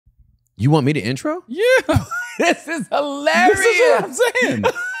You want me to intro? Yeah. This is hilarious. This is what I'm saying.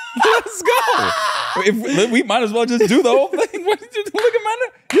 Let's go. If we might as well just do the whole thing. What did you look at my?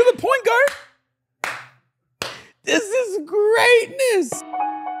 You're the point guard. This is greatness.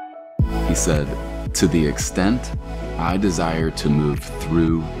 He said, to the extent I desire to move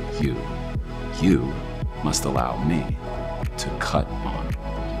through you, you must allow me to cut on you.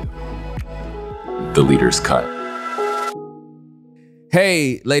 The Leader's Cut.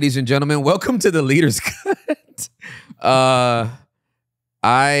 Hey, ladies and gentlemen, welcome to the Leader's Cut.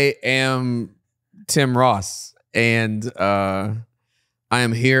 I am Tim Ross, and I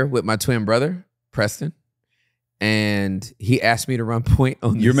am here with my twin brother, Preston. And he asked me to run point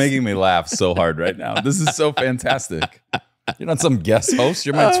on this. You're making me laugh so hard right now. This is so fantastic. You're not some guest host.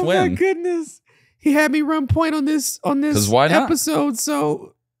 You're my twin. Oh my goodness. He had me run point on this why not? episode.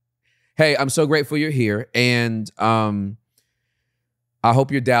 So, hey, I'm so grateful you're here. And I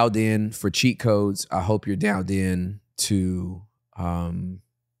hope you're dialed in for cheat codes. I hope you're dialed in to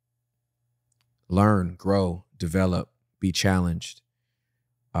learn, grow, develop, be challenged,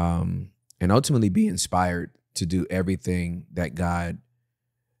 and ultimately be inspired to do everything that God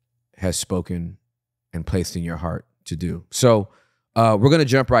has spoken and placed in your heart to do. So we're going to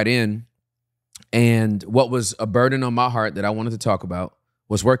jump right in. And what was a burden on my heart that I wanted to talk about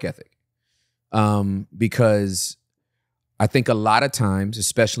was work ethic. Because I think a lot of times,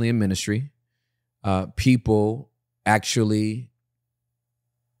 especially in ministry, people actually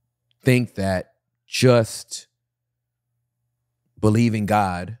think that just believing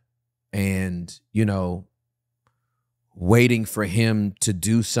God and, waiting for him to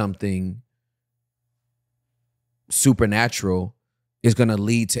do something supernatural is going to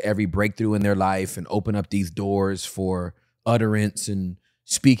lead to every breakthrough in their life and open up these doors for utterance and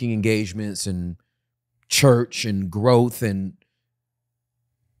speaking engagements and church and growth. And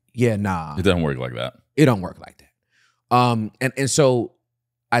nah. It doesn't work like that. It don't work like that. And so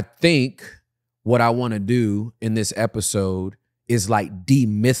I think what I want to do in this episode is like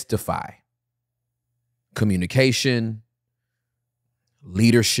demystify communication,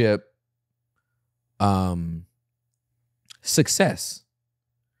 leadership, success,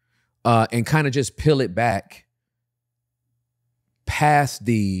 and kind of just peel it back past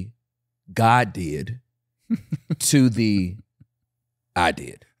the God did to the I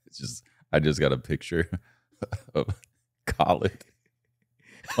did. I just got a picture of Khaled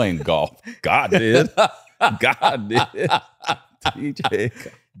playing golf. God did. God did.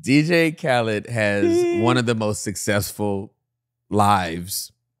 DJ Khaled has one of the most successful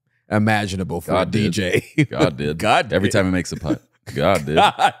lives imaginable for God a DJ. God did. God did. Every time he makes a putt. God did.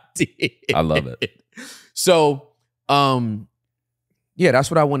 God did. I love it. So,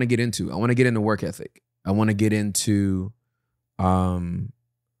 that's what I want to get into. I want to get into work ethic. I want to get into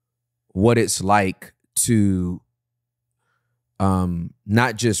what it's like to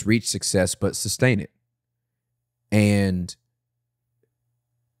not just reach success, but sustain it. And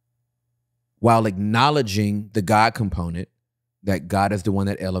while acknowledging the God component, that God is the one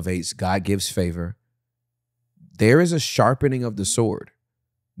that elevates, God gives favor, there is a sharpening of the sword.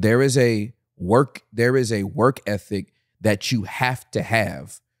 There is a work ethic that you have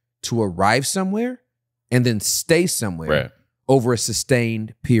to arrive somewhere and then stay somewhere over a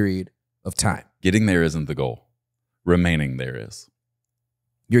sustained period of time. Getting there isn't the goal. Remaining there is.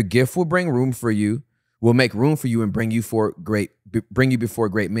 Your gift will bring room for you, will make room for you and bring you before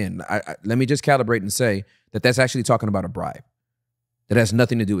great men. Let me just calibrate and say that that's actually talking about a bribe. That has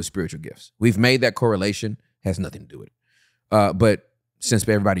nothing to do with spiritual gifts. We've made that correlation, has nothing to do with it. But since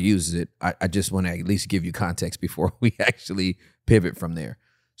everybody uses it, I just want to at least give you context before we actually pivot from there.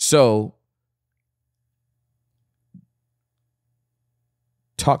 So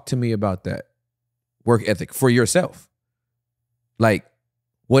talk to me about that work ethic for yourself. Like,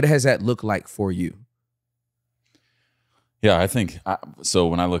 what has that looked like for you? Yeah, I think, so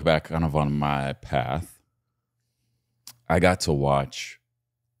when I look back kind of on my path, I got to watch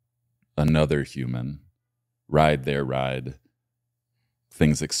another human ride their ride,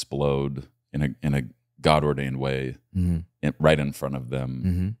 things explode in a God-ordained way right in front of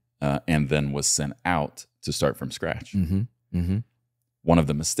them, and then was sent out to start from scratch. One of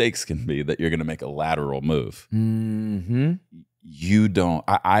the mistakes can be that you're going to make a lateral move. You don't,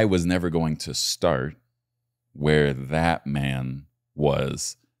 I was never going to start where that man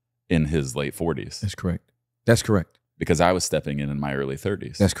was in his late 40s. That's correct. That's correct. Because I was stepping in my early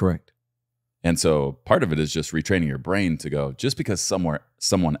 30s. That's correct. And so part of it is just retraining your brain to go, just because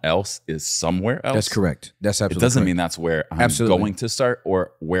someone else is somewhere else. That's correct. That's absolutely It doesn't correct. mean that's where I'm Absolutely. going to start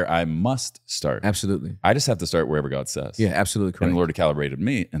or where I must start. Absolutely. I just have to start wherever God says. Yeah, absolutely correct. And the Lord calibrated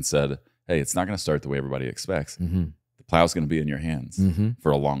me and said, hey, it's not going to start the way everybody expects. Mm-hmm. The plow's going to be in your hands Mm-hmm.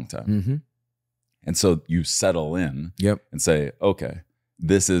 for a long time. Mm-hmm. And so you settle in Yep. and say, okay,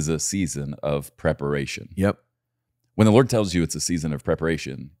 this is a season of preparation. Yep. When the Lord tells you it's a season of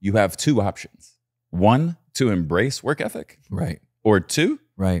preparation, you have two options. One, to embrace work ethic, Right. or two,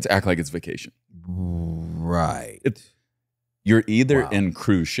 Right. to act like it's vacation. Right. You're either Wow. in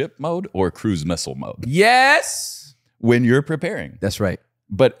cruise ship mode or cruise missile mode Yes. when you're preparing. That's right.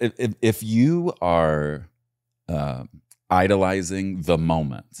 But if you are idolizing the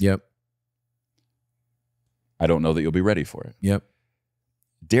moment, Yep. I don't know that you'll be ready for it. Yep.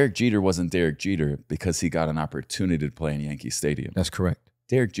 Derek Jeter wasn't Derek Jeter because he got an opportunity to play in Yankee Stadium. That's correct.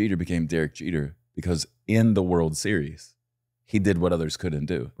 Derek Jeter became Derek Jeter because in the World Series, he did what others couldn't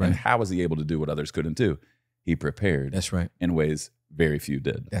do. Right. And how was he able to do what others couldn't do? He prepared That's right. in ways very few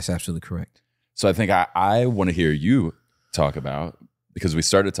did. That's absolutely correct. So I think I want to hear you talk about, because we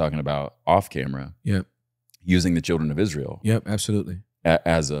started talking about off camera, Yep. using the children of Israel Yep. Absolutely.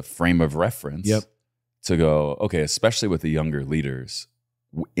 as a frame of reference. Yep. To go, okay, especially with the younger leaders,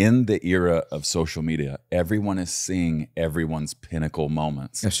 in the era of social media, everyone is seeing everyone's pinnacle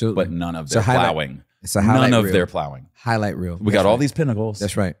moments. Absolutely. But none of It's a their highlight- plowing. It's a highlight None of reel. their plowing. Highlight reel. We got all these pinnacles.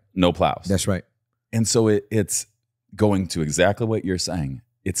 That's right. No plows. That's right. And so it's going to exactly what you're saying.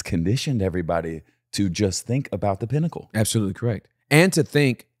 It's conditioned everybody to just think about the pinnacle. Absolutely correct. And to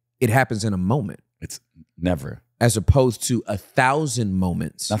think it happens in a moment It's never. as opposed to 1,000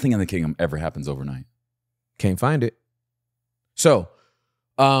 moments. Nothing in the kingdom ever happens overnight. Can't find it. So,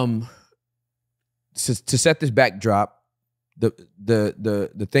 to set this backdrop,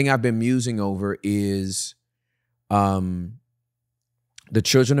 the thing I've been musing over is the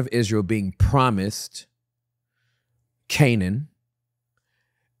children of Israel being promised Canaan,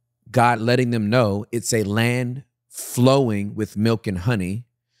 God letting them know it's a land flowing with milk and honey.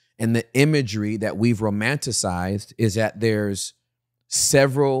 And the imagery that we've romanticized is that there's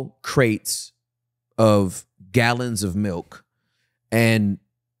several crates of gallons of milk and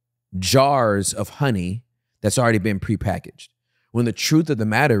jars of honey that's already been prepackaged. When the truth of the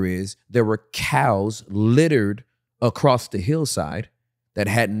matter is there were cows littered across the hillside that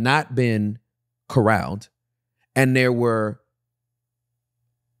had not been corralled, and there were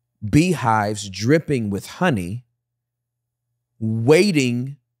beehives dripping with honey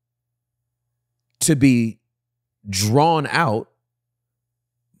waiting to be drawn out,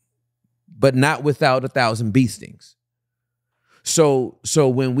 but not without 1,000 bee stings. So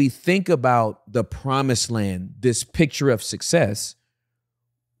when we think about the promised land, this picture of success,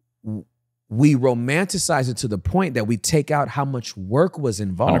 we romanticize it to the point that we take out how much work was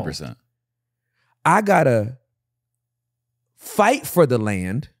involved. 100%. I gotta fight for the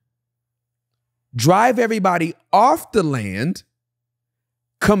land, drive everybody off the land,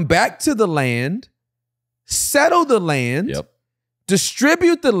 come back to the land, settle the land, Yep.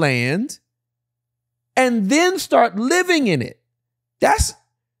 distribute the land, and then start living in it. That's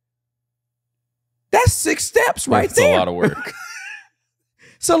 6 steps right It's there. a lot of work.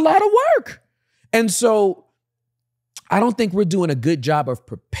 It's a lot of work. And so I don't think we're doing a good job of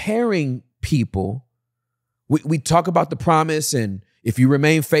preparing people. We talk about the promise, and if you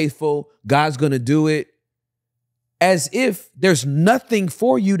remain faithful, God's going to do it, as if there's nothing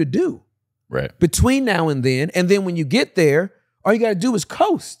for you to do Right. between now and then. And then when you get there, all you got to do is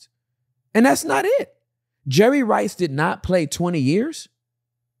coast. And that's not it. Jerry Rice did not play 20 years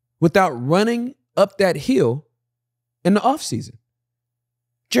without running up that hill in the offseason.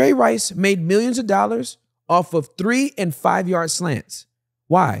 Jerry Rice made millions of dollars off of 3 and 5 yard slants.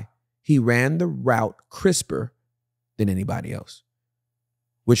 Why? He ran the route crisper than anybody else,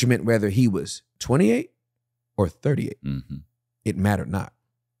 which meant whether he was 28 or 38, Mm-hmm. it mattered not.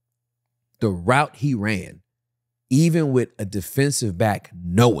 The route he ran, even with a defensive back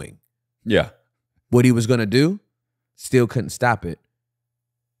knowing Yeah. what he was going to do, still couldn't stop it.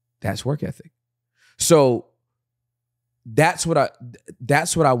 That's work ethic. So that's what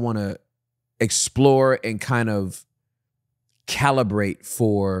I want to explore and kind of calibrate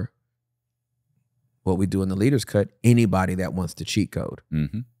for what we do in the Leaders Cut. Anybody that wants to cheat code,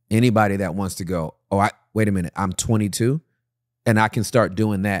 Mm-hmm. anybody that wants to go, wait a minute, I'm 22 and I can start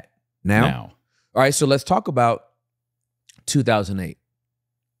doing that now. All right, so let's talk about 2008.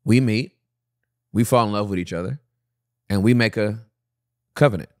 We meet, we fall in love with each other, and we make a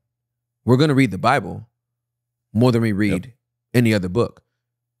covenant. We're going to read the Bible more than we read any other book.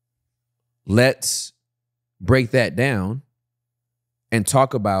 let's break that down and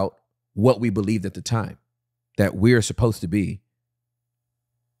talk about what we believed at the time, that we're supposed to be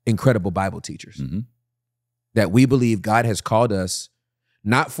incredible Bible teachers. Mm-hmm. That we believe God has called us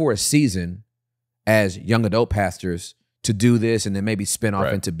not for a season as young adult pastors to do this and then maybe spin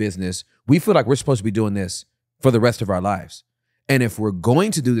off into business. We feel like we're supposed to be doing this for the rest of our lives. And if we're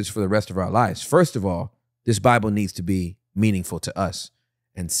going to do this for the rest of our lives, first of all, this Bible needs to be meaningful to us.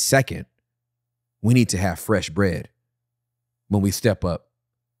 And second, we need to have fresh bread when we step up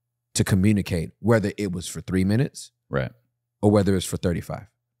to communicate, whether it was for 3 minutes Right. or whether it's for 35.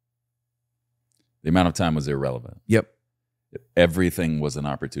 The amount of time was irrelevant. Yep. Everything was an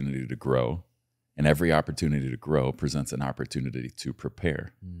opportunity to grow, and every opportunity to grow presents an opportunity to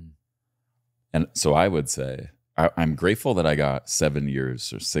prepare. And so I would say, I'm grateful that I got 7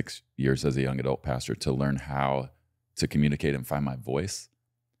 years or 6 years as a young adult pastor to learn how to communicate and find my voice.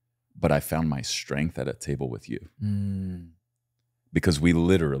 But I found my strength at a table with you. Because we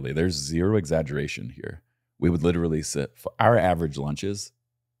literally, there's zero exaggeration here. We would literally sit, for our average lunches,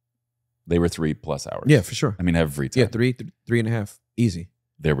 they were 3+ hours. Yeah, for sure. I mean, every time. Yeah, three and a half, easy.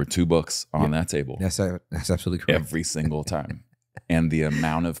 There were 2 books on that table. That's absolutely correct. Every single time. And the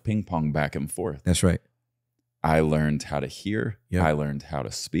amount of ping pong back and forth. That's right. I learned how to hear. Yep. I learned how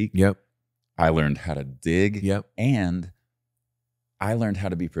to speak. Yep. I learned how to dig. Yep. And I learned how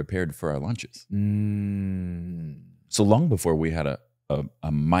to be prepared for our lunches. So long before we had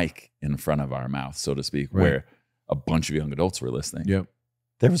a mic in front of our mouth, so to speak, Right. where a bunch of young adults were listening. Yep.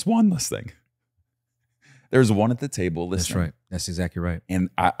 There was one listening. There was one at the table listening. That's right. That's exactly right. And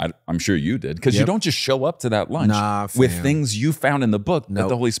I'm sure you did, because you don't just show up to that lunch with fam. things you found in the book that Nope.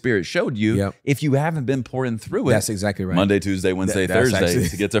 the Holy Spirit showed you. Yep. If you haven't been pouring through it, That's exactly right. Monday, Tuesday, Wednesday, That's Thursday actually-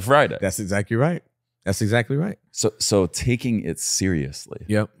 to get to Friday. That's exactly right. That's exactly right. So taking it seriously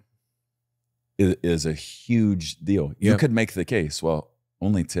Yep. is a huge deal. You Yep. could make the case, well,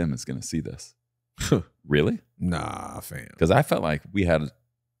 only Tim is going to see this. Really? Nah, fam. Because I felt like we had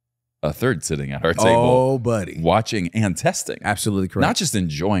a third sitting at our table Oh, buddy. watching and testing. Absolutely correct. Not just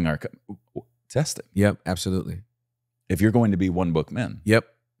enjoying our testing. Yep, absolutely. If you're going to be one book men. Yep.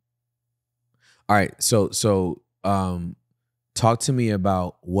 All right. So talk to me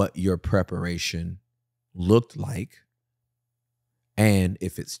about what your preparation looked like and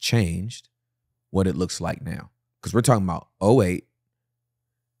if it's changed, what it looks like now. Because we're talking about 2008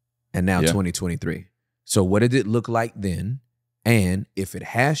 and now 2023. So what did it look like then? And if it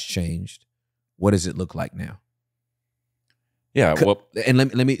has changed, what does it look like now? Yeah. Well, And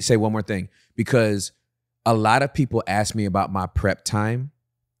let me say one more thing, because a lot of people ask me about my prep time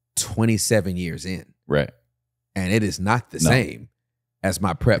 27 years in, right. and it is not the same as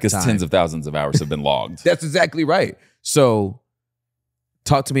my prep Because time. tens of thousands of hours have been logged. That's exactly right. So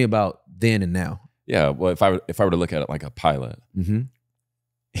talk to me about then and now. Yeah. Well, if I were to look at it like a pilot, Mm-hmm.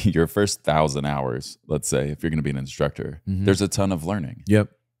 your first 1,000 hours, let's say, if you're going to be an instructor, Mhm. there's a ton of learning. Yep.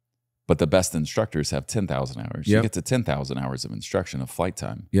 But the best instructors have 10,000 hours. You Yep. get to 10,000 hours of instruction of flight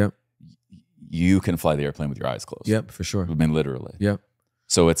time. Yep. You can fly the airplane with your eyes closed. Yep. For sure. I mean, literally. Yep.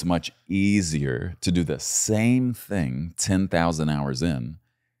 So it's much easier to do the same thing 10,000 hours in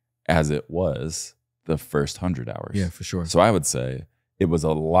as it was the first 100 hours. Yeah, for sure. So I would say it was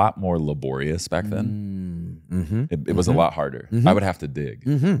a lot more laborious back then. Mm-hmm. It was a lot harder. Mhm. I would have to dig.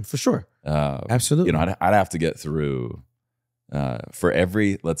 Mm-hmm. For sure. Absolutely. You know, I'd have to get through for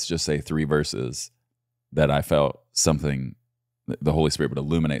every, let's just say 3 verses that I felt something, the Holy Spirit would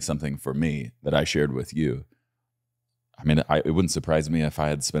illuminate something for me that I shared with you. I mean, it wouldn't surprise me if I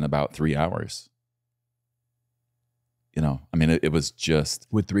had spent about 3 hours. You know, I mean, it was just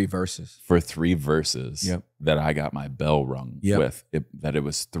With 3 verses. for 3 verses Yep. that I got my bell rung Yep. with, that it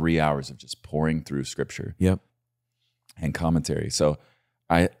was 3 hours of just pouring through scripture Yep. and commentary. So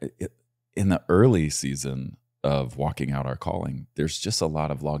in the early season of walking out our calling, there's just a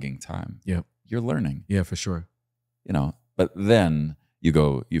lot of logging time. Yep. You're learning, Yeah, for sure. you know, but then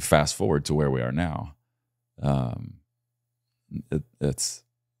you fast forward to where we are now.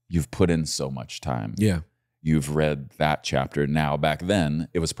 You've put in so much time. Yeah. You've read that chapter. Now, back then,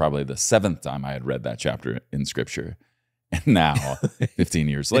 it was probably the 7th time I had read that chapter in scripture. And now, 15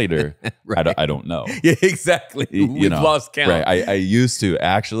 years later, Right. I don't know. Yeah, exactly. You We've know, lost count. Right. I used to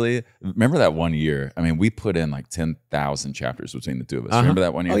actually remember that one year. I mean, we put in like 10,000 chapters between the two of us. Uh-huh. Remember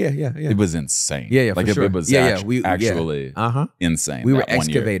that one year? Oh, yeah. It was insane. Yeah, Like for sure. it was actually Uh-huh. insane. We were that one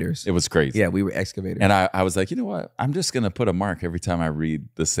year. excavators. It was crazy. Yeah, we were excavators. And I was like, you know what? I'm just going to put a mark every time I read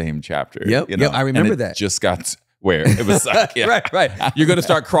the same chapter. Yep, You know? yep, I remember And it that. just got where it was like, right. You're going to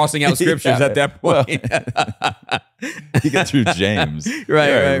start crossing out scriptures at that point. You get through James.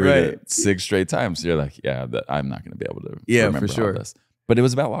 Right. 6 straight times. You're like, I'm not going to be able to remember for sure. all this. But it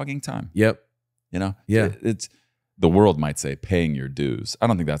was about logging time. Yep. You know? Yeah. It's the world might say paying your dues. I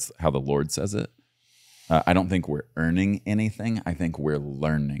don't think that's how the Lord says it. I don't think we're earning anything. I think we're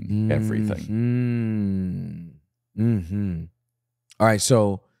learning everything. All right.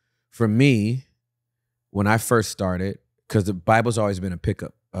 So for me, when I first started, because the Bible's always been a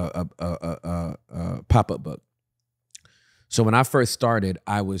pickup, pop-up book. So when I first started,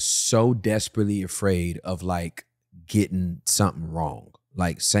 I was so desperately afraid of like getting something wrong,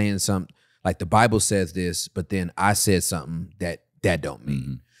 like saying something, like the Bible says this, but then I said something that don't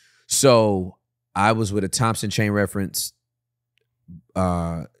mean. So I was with a Thompson Chain Reference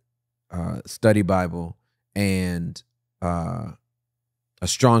study Bible and a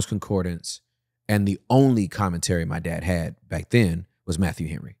Strong's Concordance, and the only commentary my dad had back then was Matthew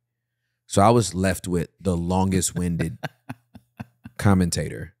Henry. So I was left with the longest-winded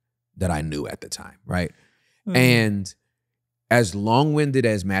commentator that I knew at the time, right? And as long-winded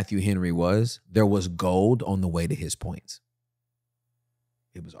as Matthew Henry was, there was gold on the way to his points.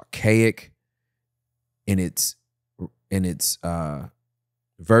 It was archaic in its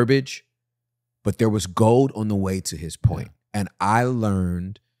verbiage, but there was gold on the way to his point. And I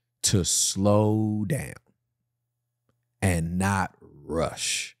learned to slow down and not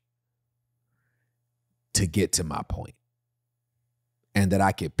rush to get to my point, and that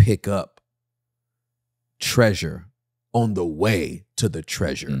I could pick up treasure on the way to the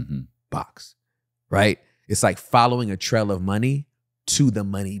treasure box, right? It's like following a trail of money to the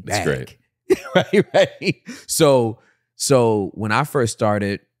money bag. That's great. right. So when I first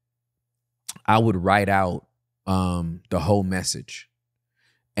started, I would write out the whole message,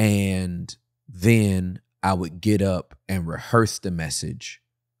 and then I would get up and rehearse the message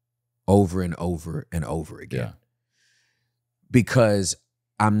over and over and over again. Because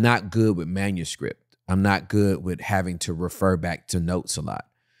I'm not good with manuscript. I'm not good with having to refer back to notes a lot.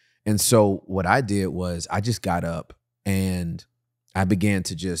 And so what I did was I just got up and I began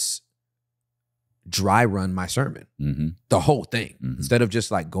to just dry run my sermon, the whole thing. Instead of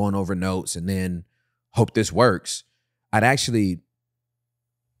just like going over notes and then hope this works, I'd actually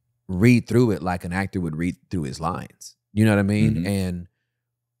read through it like an actor would read through his lines. You know what I mean? And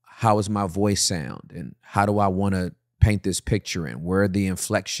how does my voice sound? And how do I want to paint this picture? And where are the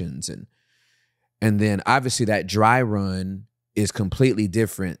inflections? And then obviously that dry run is completely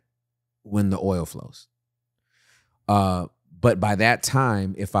different when the oil flows. But by that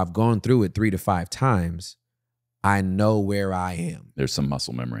time, if I've gone through it 3 to 5 times, I know where I am. There's some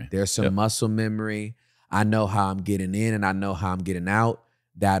muscle memory. There's some muscle memory. I know how I'm getting in and I know how I'm getting out.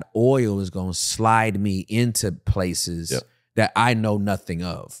 That oil is going to slide me into places that I know nothing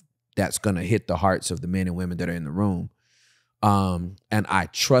of. That's going to hit the hearts of the men and women that are in the room. And I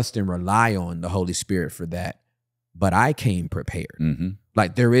trust and rely on the Holy Spirit for that. But I came prepared.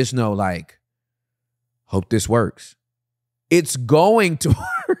 Like there is no like, hope this works. It's going to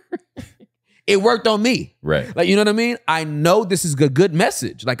work. It worked on me. Right. Like, you know what I mean? I know this is a good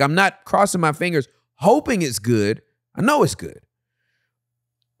message. Like I'm not crossing my fingers, hoping it's good. I know it's good.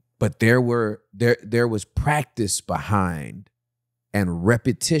 But there was practice behind and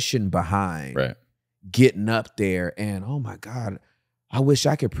repetition behind getting up there and, oh my God, I wish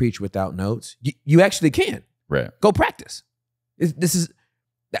I could preach without notes. You actually can. Right. Go practice. This is,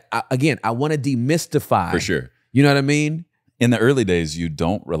 again, I want to demystify. For sure. You know what I mean? In the early days, you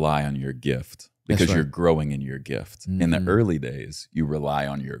don't rely on your gift because you're growing in your gift. In the early days, you rely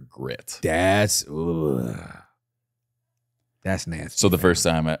on your grit. That's nasty. So the first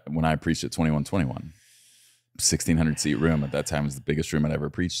time when I preached at 2121, 1,600 seat room, at that time was the biggest room I'd ever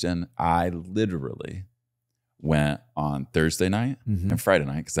preached in. I literally went on Thursday night and Friday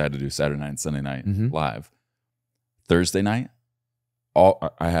night because I had to do Saturday night and Sunday night live. Thursday night,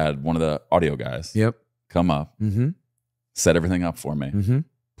 I had one of the audio guys come up, set everything up for me,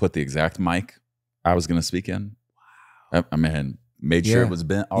 put the exact mic I was going to speak in. Wow. I mean, made sure it was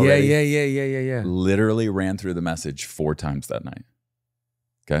bent already. Yeah. Literally ran through the message 4 times that night.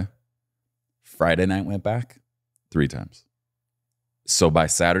 Okay. Friday night went back 3 times. So by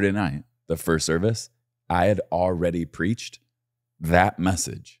Saturday night, the first service, I had already preached that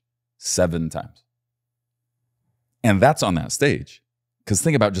message 7 times. And that's on that stage. Because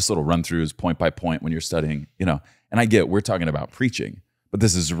think about just little run-throughs, point by point when you're studying, you know. And I get, we're talking about preaching, but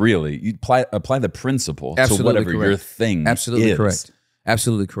this is really, you apply the principle to whatever your thing is. Correct.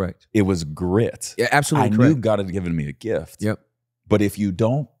 Absolutely correct. It was grit. Yeah, absolutely I correct. knew God had given me a gift. Yep. But if you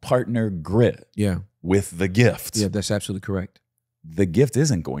don't partner grit with the gift. Yeah, that's absolutely correct. The gift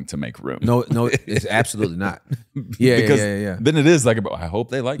isn't going to make room. No, it's absolutely not. Yeah, because yeah. then it is like, I hope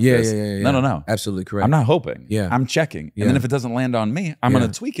they like this. Yeah. No. Absolutely correct. I'm not hoping. Yeah. I'm checking. Yeah. And then if it doesn't land on me, I'm going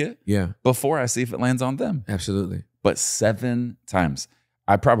to tweak it before I see if it lands on them. Absolutely. But 7 times,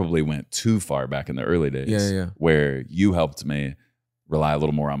 I probably went too far back in the early days where you helped me rely a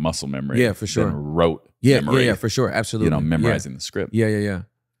little more on muscle memory. Yeah, for sure. Than rote memory. Yeah, for sure. Absolutely. Memorizing the script. Yeah.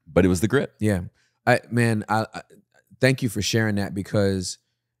 But it was the grit. Yeah. I thank you for sharing that, because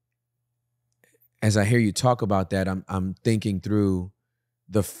as I hear you talk about that, I'm thinking through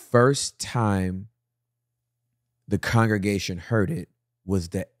the first time the congregation heard it was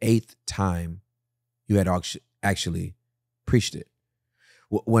the 8th time you had actually preached it.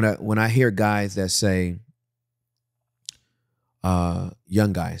 When I hear guys that say,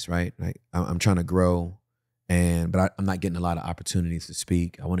 young guys, right? Like I'm trying to grow, but I'm not getting a lot of opportunities to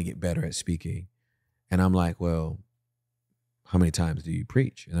speak. I want to get better at speaking. And I'm like, well, how many times do you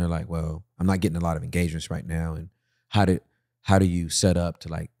preach? And they're like, well, I'm not getting a lot of engagements right now. And how do you set up to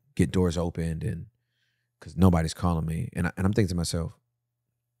like get doors opened? And because nobody's calling me. And I'm thinking to myself,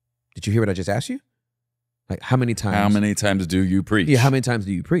 did you hear what I just asked you? Like, how many times? How many times do you preach? Yeah, how many times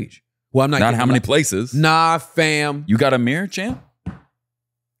do you preach? Well, I'm not how many places. Nah, fam. You got a mirror, champ?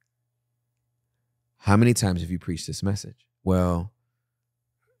 How many times have you preached this message? Well,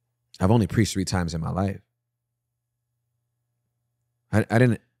 I've only preached 3 times in my life. I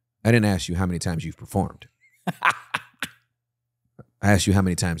didn't ask you how many times you've performed. I asked you how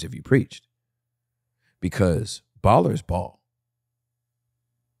many times have you preached? Because ballers ball.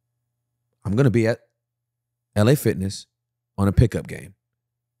 I'm going to be at LA Fitness on a pickup game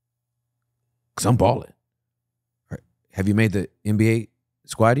because I'm balling. Right. Have you made the NBA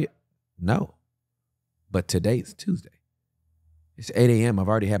squad yet? No. But today's Tuesday. It's 8 a.m. I've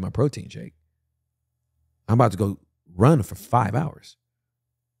already had my protein shake. I'm about to go run for 5 hours.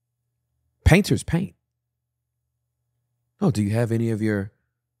 Painters paint. Oh, do you have any of your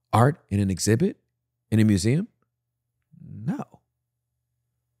art in an exhibit in a museum? No.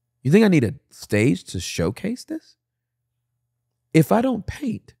 You think I need a stage to showcase this? If I don't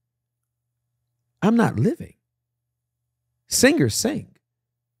paint, I'm not living. Singers sing.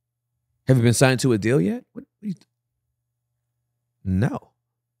 Have you been signed to a deal yet? No.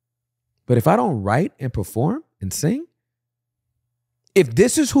 But if I don't write and perform and sing, if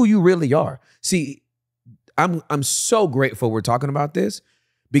this is who you really are, see, I'm so grateful we're talking about this,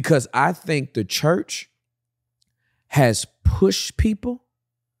 because I think the church has pushed people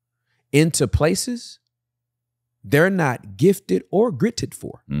into places they're not gifted or gritted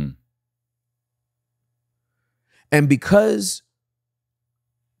for. And because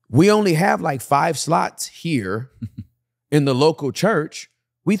we only have like 5 slots here in the local church,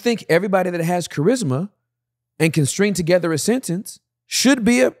 we think everybody that has charisma and can string together a sentence should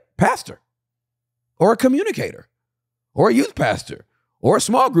be a pastor or a communicator or a youth pastor or a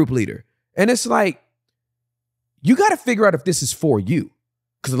small group leader. And it's like, you got to figure out if this is for you.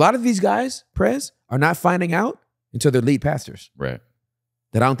 Because a lot of these guys, Prez, are not finding out until they're lead pastors. Right.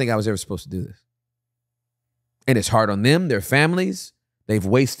 That I don't think I was ever supposed to do this. And it's hard on them, their families. They've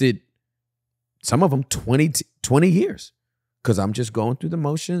wasted, some of them, 20 years. Because I'm just going through the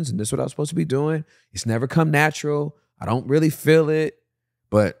motions and this is what I was supposed to be doing. It's never come natural. I don't really feel it.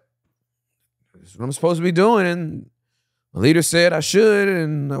 But this is what I'm supposed to be doing. And the leader said I should,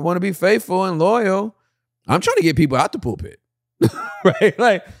 and I want to be faithful and loyal. I'm trying to get people out the pulpit. Right?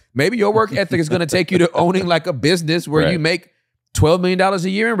 Like, maybe your work ethic is going to take you to owning like a business where you make $12 million a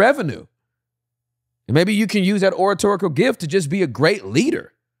year in revenue. And maybe you can use that oratorical gift to just be a great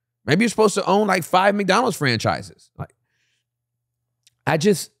leader. Maybe you're supposed to own like 5 McDonald's franchises. Like,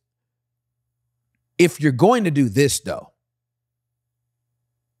 if you're going to do this though,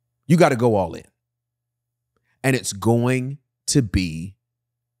 you got to go all in. And it's going to be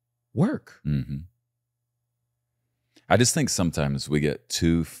work. Mm-hmm. I just think sometimes we get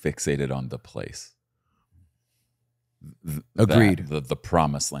too fixated on the place. Agreed. The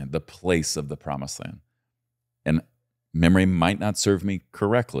promised land, the place of the promised land. And memory might not serve me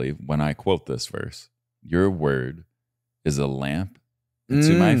correctly when I quote this verse. Your word is a lamp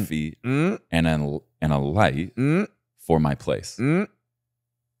to my feet and a light for my place. It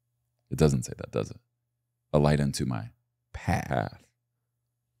doesn't say that, does it? A light unto my path.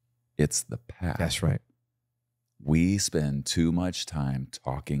 It's the path. That's right. We spend too much time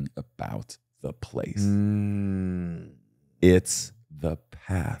talking about the place. It's the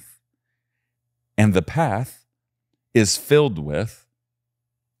path. And the path is filled with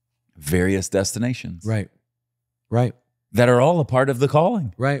various destinations. Right. Right. That are all a part of the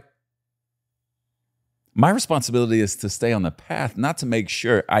calling. Right. My responsibility is to stay on the path, not to make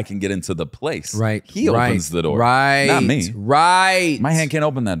sure I can get into the place. Right. He opens the door. Right. Not me. Right. My hand can't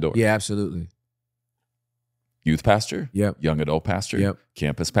open that door. Yeah, absolutely. Youth pastor. Yep. Young adult pastor. Yep.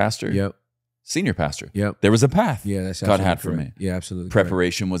 Campus pastor. Yep. Senior pastor. Yep. There was a path. Yeah, that's God had absolutely for correct. me. Yeah, absolutely.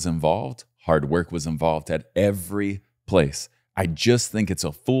 Preparation was involved. Hard work was involved at every place. I just think it's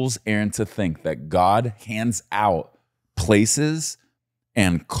a fool's errand to think that God hands out places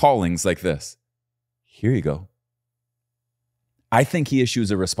and callings like this. Here you go. I think he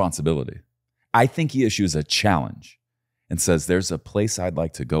issues a responsibility. I think he issues a challenge and says, there's a place I'd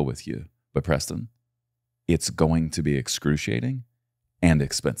like to go with you. But Preston, it's going to be excruciating and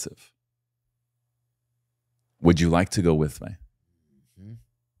expensive. Would you like to go with me? Mm-hmm.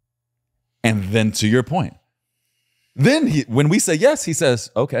 And then to your point, then when we say yes, he says,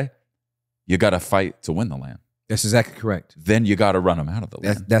 okay, you got to fight to win the land. That's exactly correct. Then you got to run them out of the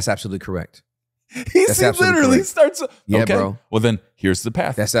land. That's absolutely correct. He literally correct. starts. Yeah, okay, bro. Well, then here's the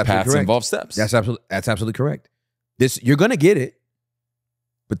path. That's absolutely Paths correct. involve steps. That's absolutely correct. You're gonna get it,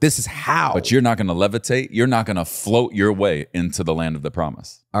 but this is how. But you're not going to levitate. You're not going to float your way into the land of the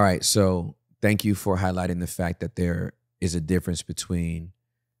promise. All right. So thank you for highlighting the fact that there is a difference between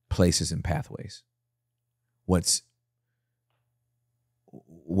places and pathways. What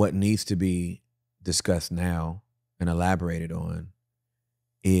needs to be discussed now and elaborated on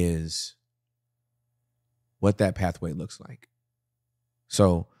is what that pathway looks like.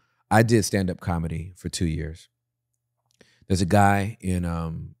 So I did stand-up comedy for 2 years. There's a guy in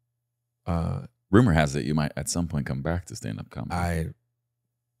Rumor has it you might at some point come back to stand-up comedy.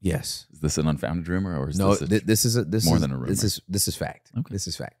 Yes. Is this an unfounded rumor, or is no? this More than a rumor? This is fact. Okay. This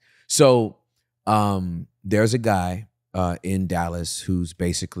is fact. So there's a guy in Dallas who's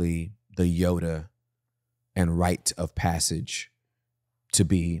basically the Yoda and rite of passage to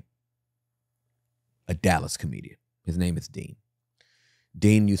be a Dallas comedian. His name is Dean.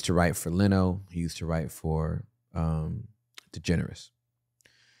 Dean used to write for Leno. He used to write for DeGeneres.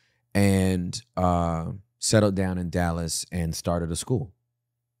 And settled down in Dallas and started a school.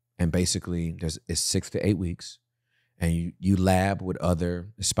 And basically, it's 6 to 8 weeks. And you lab with other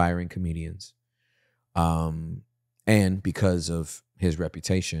aspiring comedians. And because of his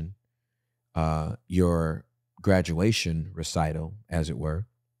reputation, your graduation recital, as it were,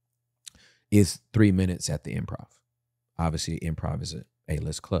 is 3 minutes at the Improv. Obviously, Improv is an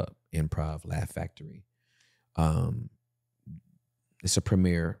A-list club. Improv, Laugh Factory. It's a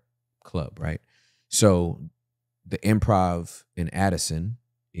premier club, right? So the Improv in Addison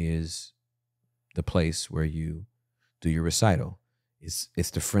is the place where you do your recital.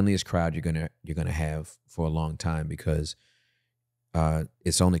 It's the friendliest crowd you're gonna have for a long time because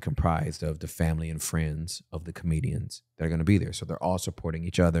it's only comprised of the family and friends of the comedians that are gonna be there. So they're all supporting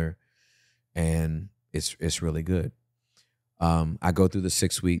each other, and it's really good. I go through the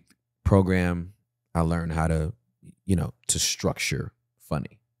 6-week program. I learn how to structure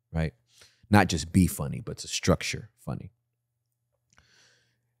funny, right? Not just be funny, but to structure funny.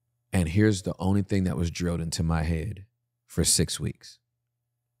 And here's the only thing that was drilled into my head for 6 weeks.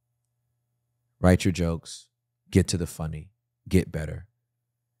 Write your jokes, get to the funny, get better.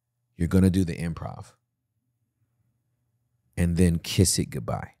 You're going to do the improv. And then kiss it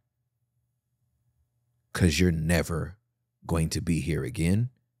goodbye. Because you're never going to be here again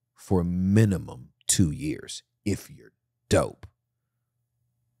for minimum 2 years if you're dope.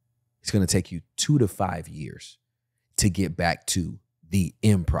 It's going to take you 2 to 5 years to get back to the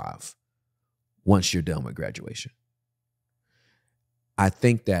improv once you're done with graduation. I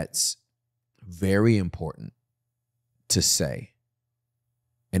think that's very important to say.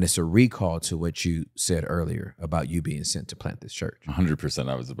 And it's a recall to what you said earlier about you being sent to plant this church. 100%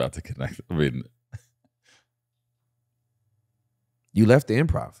 I was about to connect. I mean, you left the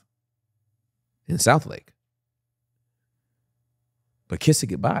improv in South Lake. But kiss it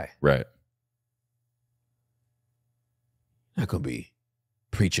goodbye. Right. Not going to be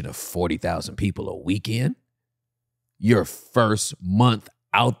preaching to 40,000 people a weekend. Your first month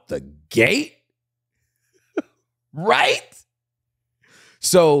out the gate. Right?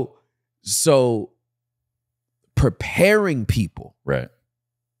 So preparing people. Right.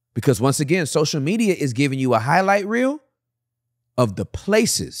 Because once again, social media is giving you a highlight reel of the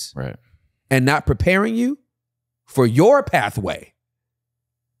places. Right. And not preparing you for your pathway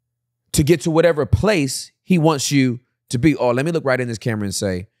to get to whatever place he wants you to be. Oh, let me look right in this camera and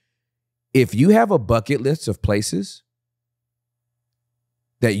say, if you have a bucket list of places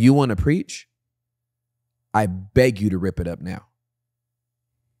that you want to preach, I beg you to rip it up now.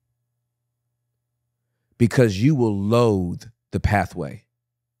 Because you will loathe the pathway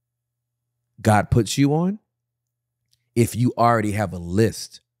God puts you on if you already have a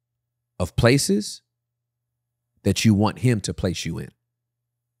list of places that you want him to place you in.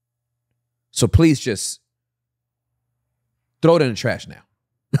 So please just throw it in the trash now.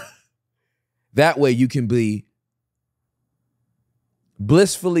 That way you can be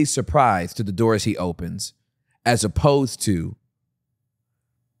blissfully surprised to the doors he opens, as opposed to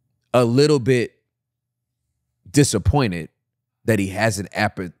a little bit disappointed that he hasn't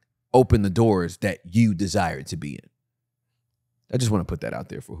opened the doors that you desire to be in. I just want to put that out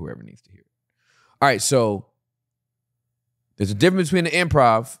there for whoever needs to hear it. All right, so there's a difference between the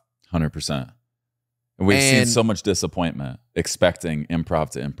improv. 100%. And we've seen so much disappointment expecting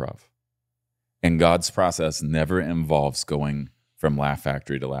improv to improv. And God's process never involves going from Laugh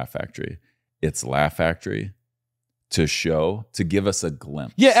Factory to Laugh Factory. It's Laugh Factory to give us a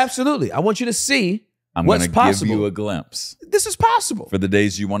glimpse. Yeah, absolutely. I want you to see what's possible. I'm going to give you a glimpse. This is possible. For the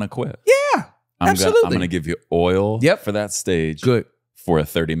days you want to quit. Yeah, absolutely. I'm going to give you oil for that stage. Good. For a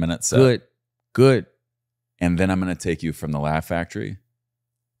 30-minute set. Good. And then I'm going to take you from the Laugh Factory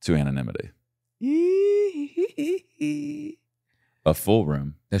to anonymity. A full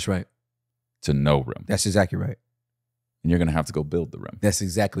room. That's right. To no room. That's exactly right. And you're going to have to go build the room. That's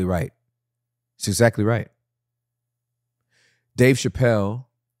exactly right. It's exactly right. Dave Chappelle,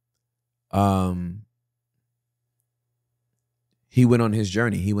 he went on his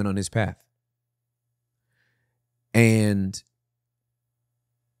journey. He went on his path. And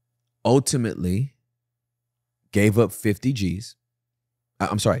ultimately gave up 50 G's.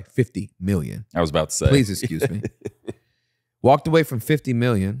 I'm sorry, 50 million. I was about to say. Please excuse me. Walked away from 50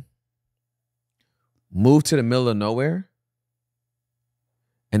 million, moved to the middle of nowhere,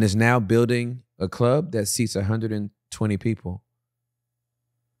 and is now building a club that seats 120 people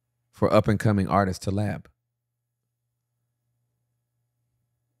for up-and-coming artists to lab.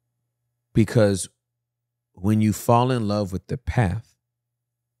 Because when you fall in love with the path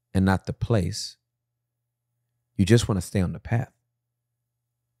and not the place, you just want to stay on the path.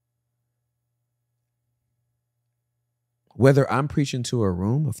 Whether I'm preaching to a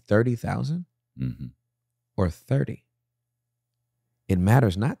room of 30,000 or 30, it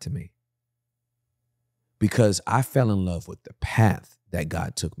matters not to me, because I fell in love with the path that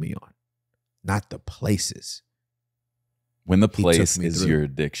God took me on, not the places. When the place is your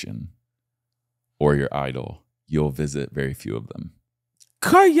addiction or your idol, you'll visit very few of them.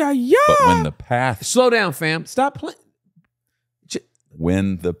 But when the path... Slow down, fam. Stop playing.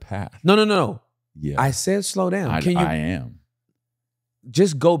 When the path... No. Yeah. I said slow down. I am.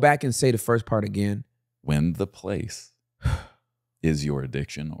 Just go back and say the first part again. When the place is your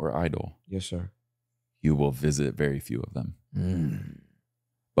addiction or idol. Yes, sir. You will visit very few of them.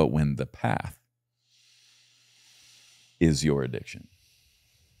 But when the path is your addiction,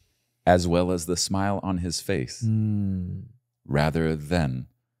 as well as the smile on his face, rather than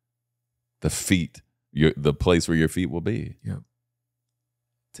the feet, the place where your feet will be. Yep.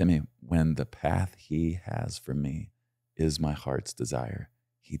 Timmy, when the path he has for me is my heart's desire,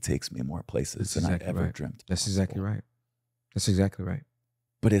 he takes me more places than I ever dreamt. That's exactly right. That's exactly right.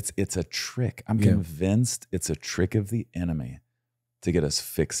 But it's a trick. I'm convinced it's a trick of the enemy to get us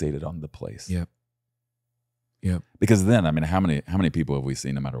fixated on the place. Yep. Because then, I mean, how many people have we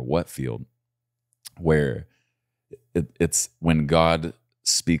seen, no matter what field, where it's when God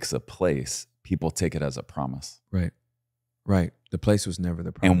speaks a place, people take it as a promise. Right. The place was never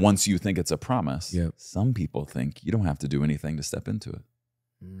the promise. And once you think it's a promise, some people think you don't have to do anything to step into it.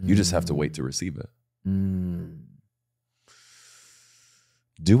 You just have to wait to receive it.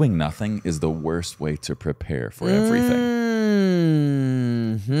 Doing nothing is the worst way to prepare for everything.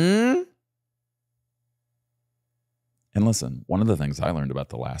 And listen, one of the things I learned about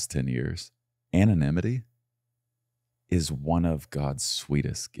the last 10 years, anonymity is one of God's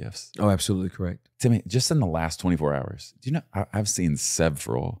sweetest gifts. Oh, absolutely correct. Timmy, just in the last 24 hours, do you know, I've seen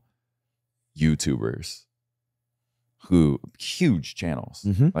several YouTubers who, huge channels,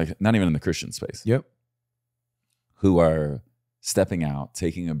 like not even in the Christian space, who are stepping out,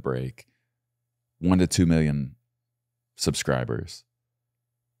 taking a break, 1 to 2 million subscribers,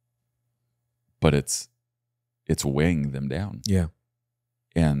 but it's weighing them down. Yeah.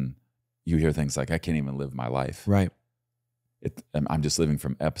 And you hear things like, I can't even live my life. Right. I'm just living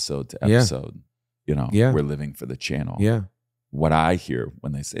from episode to episode. You know, we're living for the channel. Yeah. What I hear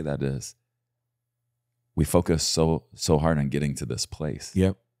when they say that is, we focus so hard on getting to this place.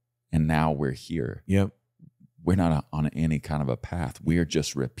 Yep. And now we're here. Yep. We're not on any kind of a path. We are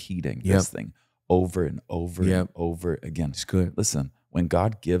just repeating this thing over and over and over again. It's good. Listen, when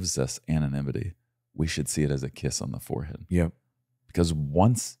God gives us anonymity, we should see it as a kiss on the forehead. Yep. Because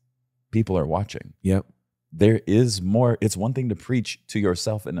once people are watching. Yep. There is more. It's one thing to preach to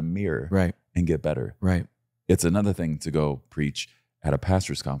yourself in a mirror Right. and get better. Right. It's another thing to go preach at a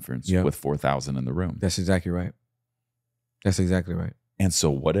pastor's conference with 4,000 in the room. That's exactly right. That's exactly right. And so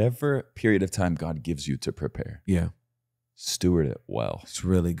whatever period of time God gives you to prepare, steward it well. It's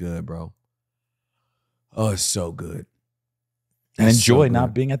really good, bro. Oh, it's so good. And That's enjoy so good.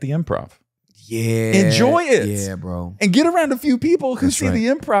 not being at the improv. Yeah. Enjoy it. Yeah, bro. And get around a few people who That's see right. the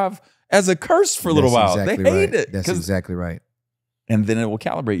improv as a curse for a little while. Exactly They hate right. it. That's exactly right. And then it will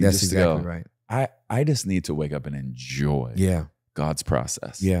calibrate you That's just exactly to go, right. I just need to wake up and enjoy God's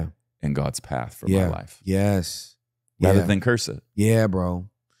process and God's path for my life. Yes. Rather than curse it. Yeah, bro.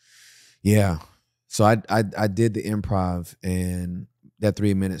 Yeah. So I did the improv and that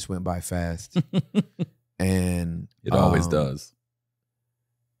 3 minutes went by fast. And it always does.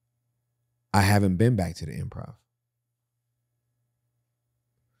 I haven't been back to the improv.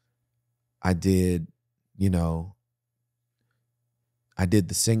 I did, I did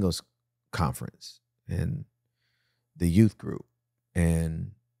the singles conference and the youth group.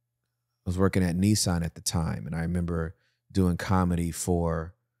 And I was working at Nissan at the time. And I remember doing comedy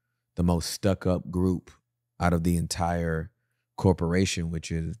for the most stuck-up group out of the entire corporation,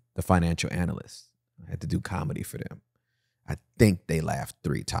 which is the financial analysts. I had to do comedy for them. I think they laughed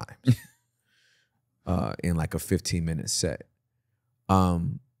 3 times in like a 15-minute set.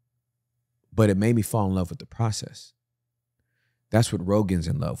 But it made me fall in love with the process. That's what Rogan's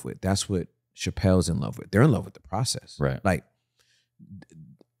in love with. That's what Chappelle's in love with. They're in love with the process. Right. Like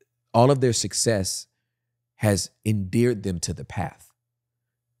all of their success has endeared them to the path,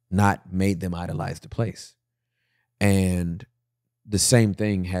 not made them idolize the place. And the same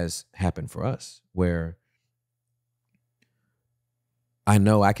thing has happened for us, where I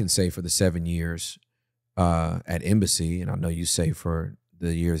know I can say for the 7 years at Embassy, and I know you say for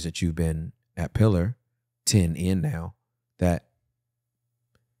the years that you've been at Pillar, 10 in now, that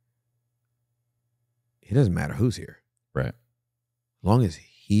it doesn't matter who's here. Right. As long as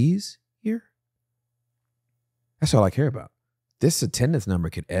he's here, that's all I care about. This attendance number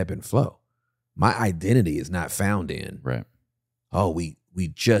could ebb and flow. My identity is not found in, oh, we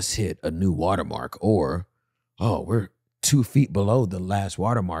just hit a new watermark, or, oh, we're 2 feet below the last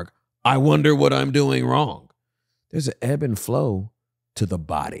watermark. I wonder what I'm doing wrong. There's an ebb and flow to the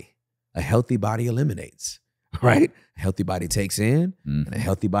body. A healthy body eliminates, right? A healthy body takes in and a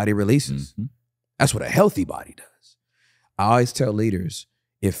healthy body releases. That's what a healthy body does. I always tell leaders,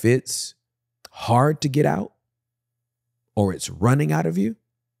 if it's hard to get out or it's running out of you,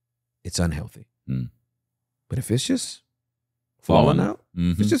 it's unhealthy. But if it's just flowing out,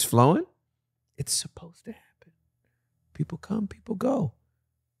 if it's just flowing, it's supposed to happen. People come, people go.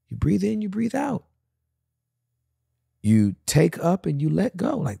 You breathe in, you breathe out. You take up and you let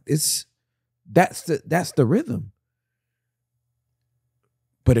go. Like that's the rhythm.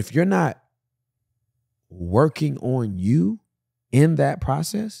 But if you're not working on you in that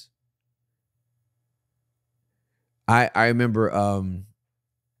process, I remember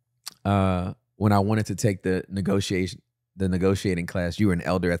when I wanted to take the negotiating class. You were an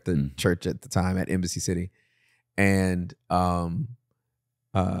elder at the church at the time at Embassy City, and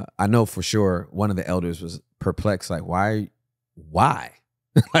I know for sure one of the elders was perplexed, like, why?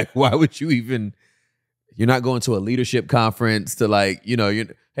 Like, why would you even, you're not going to a leadership conference to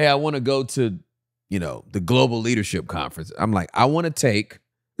hey, I want to go to, the global leadership conference. I'm like, I want to take.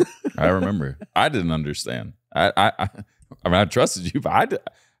 I remember. I didn't understand. I mean, I trusted you, but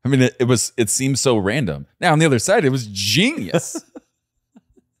it seemed so random. Now on the other side, it was genius.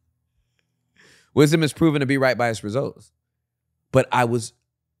 Wisdom is proven to be right by its results. But I was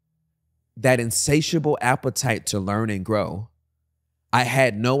that insatiable appetite to learn and grow. I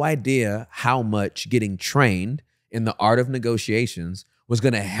had no idea how much getting trained in the art of negotiations was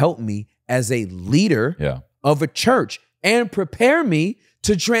going to help me as a leader of a church and prepare me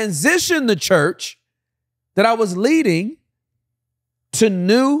to transition the church that I was leading to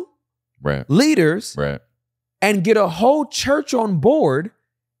new leaders and get a whole church on board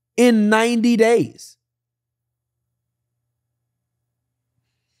in 90 days.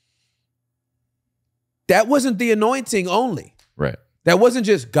 That wasn't the anointing only. Right. That wasn't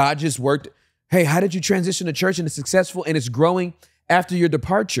just God just worked. Hey, how did you transition a church and it's successful and it's growing after your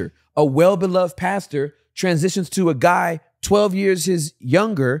departure? A well-beloved pastor transitions to a guy 12 years his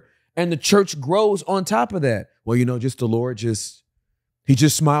younger and the church grows on top of that. Well, just the Lord he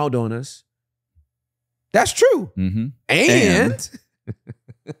just smiled on us. That's true. And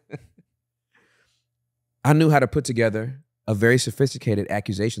I knew how to put together a very sophisticated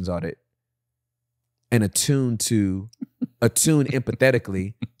accusations audit and attune to attune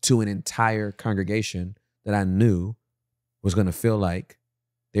empathetically to an entire congregation that I knew was going to feel like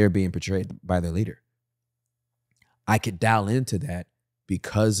they were being portrayed by their leader. I could dial into that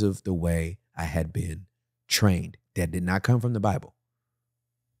because of the way I had been trained. That did not come from the Bible.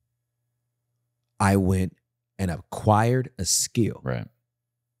 I went and acquired a skill Right.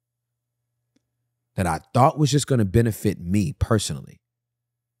 that I thought was just going to benefit me personally.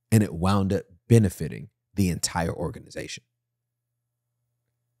 And it wound up benefiting the entire organization.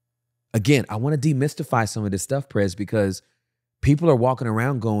 Again, I want to demystify some of this stuff, Prez, because people are walking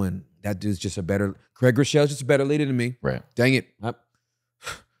around going, that dude's just a better, Craig Rochelle's just a better leader than me. Right. Dang it. I'm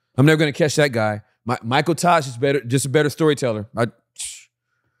never going to catch that guy. Michael Tosh is just a better storyteller. I'm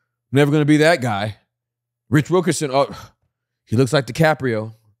never going to be that guy. Rich Wilkerson, he looks like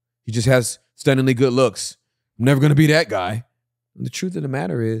DiCaprio. He just has stunningly good looks. I'm never going to be that guy. And the truth of the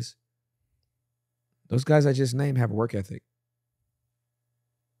matter is, those guys I just named have a work ethic.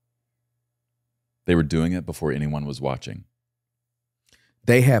 They were doing it before anyone was watching.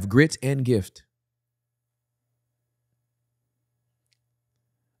 They have grit and gift.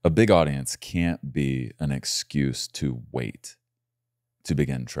 A big audience can't be an excuse to wait to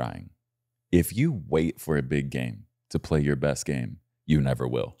begin trying. If you wait for a big game to play your best game, you never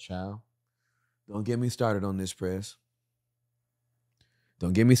will. Child, don't get me started on this, Prez.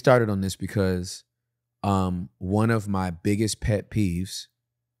 Don't get me started on this because one of my biggest pet peeves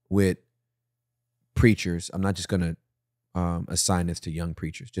with preachers, I'm not just going to assign this to young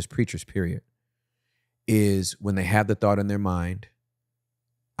preachers, just preachers, period, is when they have the thought in their mind,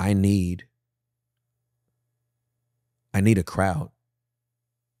 I need a crowd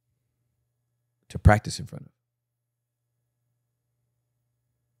to practice in front of.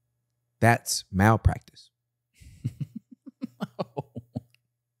 That's malpractice.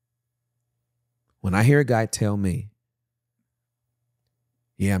 When I hear a guy tell me,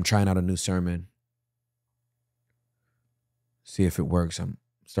 yeah, I'm trying out a new sermon, see if it works, I'm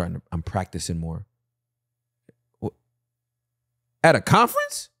practicing more. At a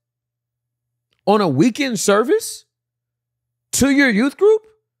conference? On a weekend service? To your youth group?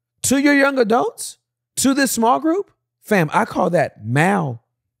 To your young adults? To this small group? Fam, I call that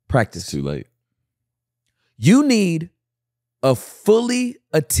malpractice. It's too late. You need a fully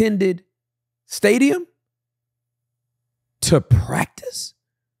attended stadium to practice?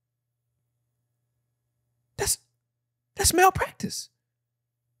 That's malpractice.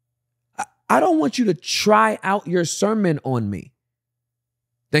 I don't want you to try out your sermon on me.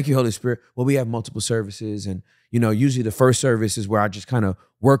 Thank you, Holy Spirit. Well, we have multiple services, and usually the first service is where I just kind of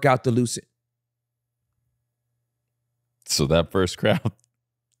work out the loose. So that first crowd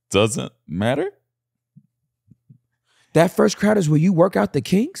doesn't matter? That first crowd is where you work out the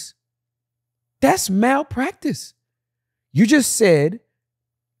kinks? That's malpractice. You just said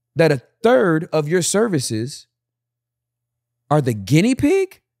that a third of your services are the guinea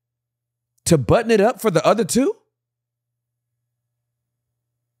pig to button it up for the other two?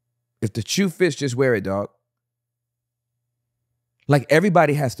 If the shoe fits, just wear it, dog. Like,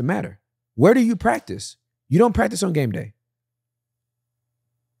 everybody has to matter. Where do you practice? You don't practice on game day.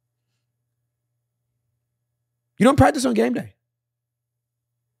 You don't practice on game day.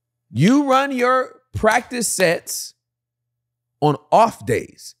 You run your practice sets on off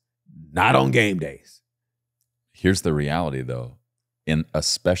days, not on game days. Here's the reality, though.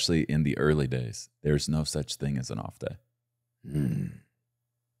 Especially in the early days, there's no such thing as an off day.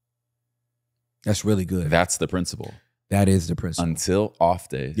 That's really good. That's the principle. That is the principle. Until off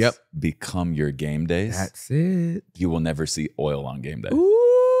days become your game days, That's it. you will never see oil on game day. Ooh.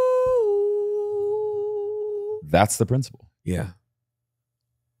 That's the principle. Yeah.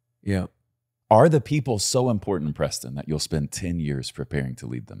 Yeah. Are the people so important, Preston, that you'll spend 10 years preparing to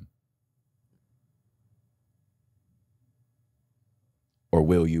lead them? Or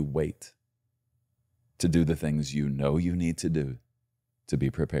will you wait to do the things you know you need to do to be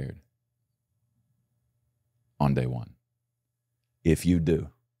prepared on day one? If you do,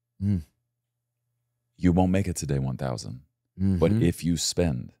 you won't make it to day 1,000. But if you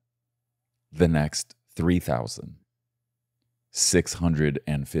spend the next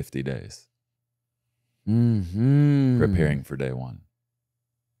 3,650 days preparing for day one,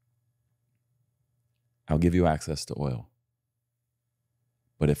 I'll give you access to oil.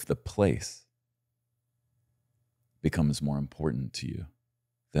 But if the place becomes more important to you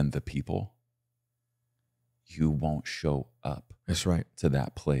than the people, you won't show up. That's right. To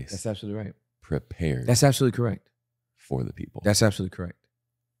that place. That's absolutely right. Prepared. That's absolutely correct. For the people. That's absolutely correct.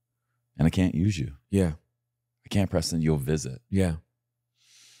 And I can't use you. Yeah. I can't, Preston. You'll visit. Yeah.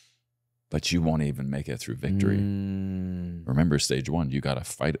 but you won't even make it through victory. Remember, stage 1, you got to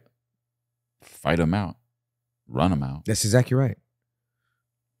fight them out, run them out. That's exactly right.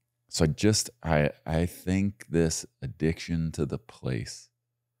 So I think this addiction to the place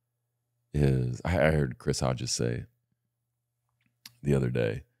is, I heard Chris Hodges say the other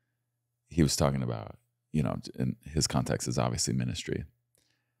day, he was talking about, you know, in his context is obviously ministry,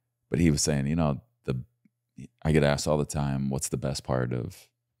 but he was saying, you know, I get asked all the time, what's the best part of,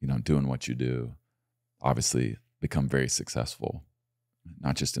 you know, doing what you do? Obviously become very successful,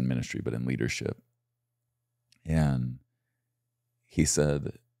 not just in ministry, but in leadership. And he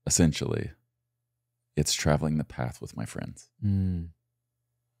said, essentially, it's traveling the path with my friends.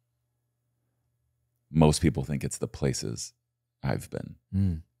 Most people think it's the places I've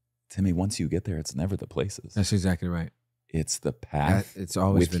been. Timmy, once you get there, it's never the places. That's exactly right. It's the path. It's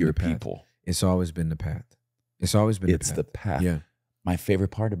always with been your the path. people. It's always been the path. It's always been the path. Yeah. My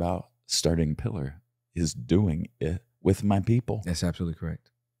favorite part about starting Pillar is doing it with my people. That's absolutely correct.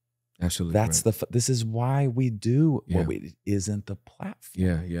 Absolutely. That's correct. this is why we do what we isn't the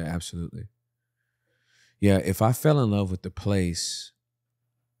platform. Yeah, absolutely. Yeah, if I fell in love with the place,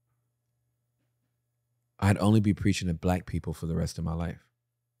 I'd only be preaching to black people for the rest of my life.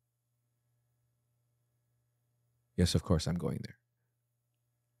 Yes, of course I'm going there.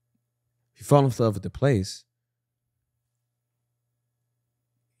 If you fall in love with the place,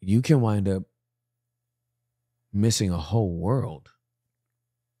 you can wind up missing a whole world.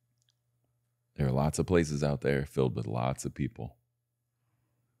 There are lots of places out there filled with lots of people.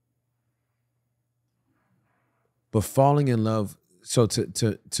 But falling in love, so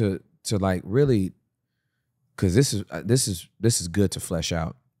to like really, because this is good to flesh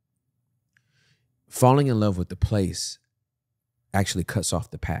out. Falling in love with the place actually cuts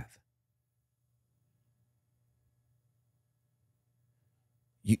off the path.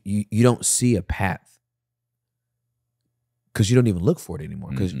 You don't see a path because you don't even look for it anymore.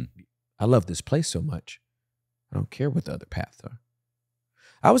 Because I love this place so much, I don't care what the other paths are.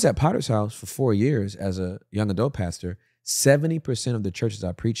 I was at Potter's House for 4 years as a young adult pastor. 70% of the churches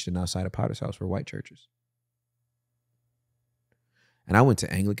I preached in outside of Potter's House were white churches. And I went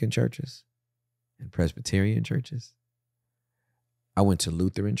to Anglican churches and Presbyterian churches. I went to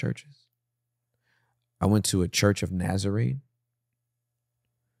Lutheran churches. I went to a Church of Nazarene.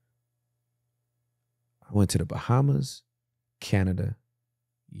 I went to the Bahamas, Canada,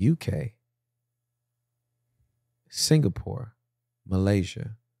 UK, Singapore,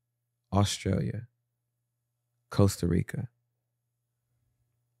 Malaysia, Australia, Costa Rica.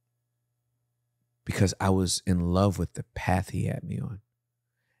 Because I was in love with the path he had me on.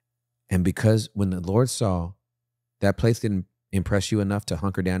 And because when the Lord saw that place didn't impress you enough to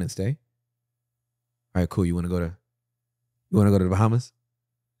hunker down and stay. All right, cool. You want to go to the Bahamas?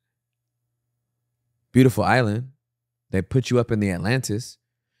 Beautiful island. They put you up in the Atlantis.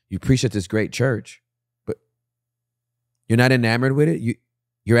 You preach at this great church, but you're not enamored with it.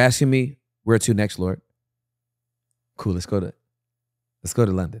 You're asking me where to next, Lord? Cool. Let's go to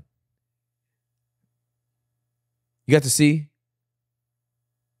London. You got to see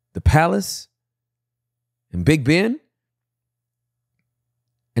the palace and Big Ben.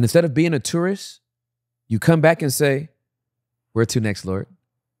 And instead of being a tourist, you come back and say, where to next, Lord?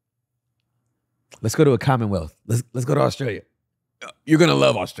 Let's go to a Commonwealth. Let's go to Australia. You're going to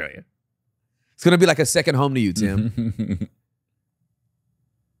love Australia. It's going to be like a second home to you, Tim.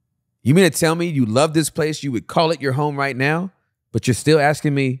 You mean to tell me you love this place, you would call it your home right now, but you're still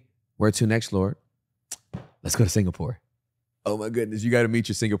asking me, where to next, Lord? Let's go to Singapore. Oh my goodness, you got to meet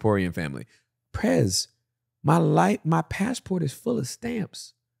your Singaporean family. Prez, my passport is full of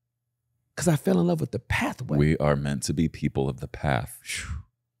stamps because I fell in love with the pathway. We are meant to be people of the path.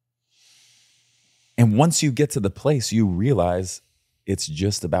 And once you get to the place, you realize it's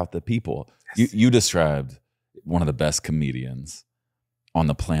just about the people. Yes. You described one of the best comedians on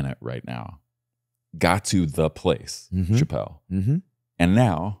the planet right now. Got to the place, Chappelle. And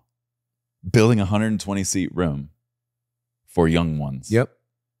now building a 120-seat room for young ones. Yep.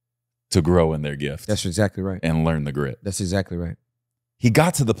 To grow in their gift. That's exactly right. And learn the grit. That's exactly right. He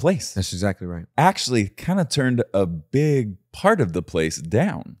got to the place. That's exactly right. Actually kind of turned a big part of the place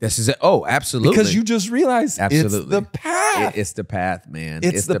down. Oh, absolutely. Because you just realized it's the path. It's the path, man.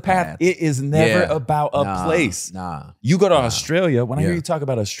 It's the path. It is never about a place. You go to Australia. When I hear you talk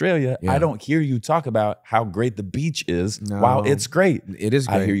about Australia, I don't hear you talk about how great the beach is. Wow, it's great. It is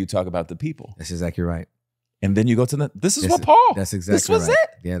great. I hear you talk about the people. That's exactly right. And then you go to this is what Paul. That's exactly this was right. it.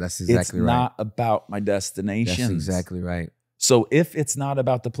 Yeah, that's exactly right. It's not about my destination. That's exactly right. So if it's not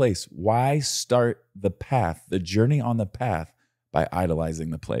about the place, why start the path, the journey on the path, by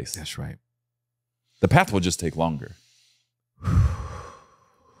idolizing the place. That's right. The path will just take longer.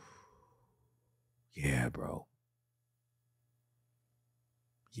 Yeah, bro.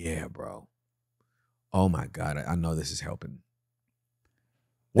 Yeah, bro. Oh my God. I know this is helping.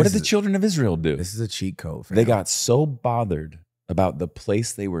 What did the children of Israel do? This is a cheat code. They got so bothered about the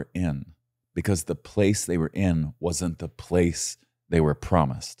place they were in because the place they were in wasn't the place they were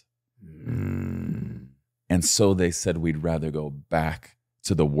promised. And so they said, we'd rather go back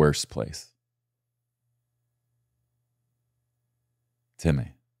to the worst place.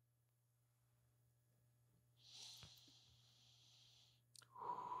 Timmy.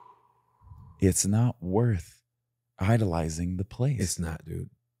 It's not worth idolizing the place. It's not, dude.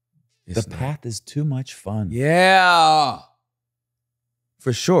 The path is too much fun. Yeah.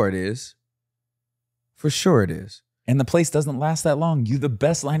 For sure it is. For sure it is. And the place doesn't last that long. The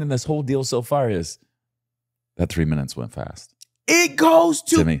best line in this whole deal so far is, that 3 minutes went fast. It goes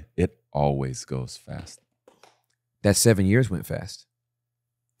to... Timmy, it always goes fast. That 7 years went fast.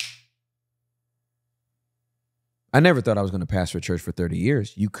 I never thought I was going to pastor a church for 30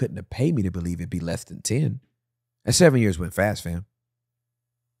 years. You couldn't have paid me to believe it'd be less than 10. That 7 years went fast, fam.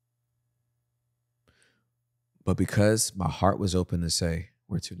 But because my heart was open to say,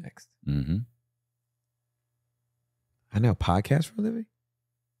 where to next? Mm-hmm. I now podcast for a living.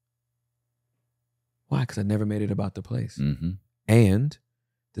 Why? Because I never made it about the place. Mm-hmm. And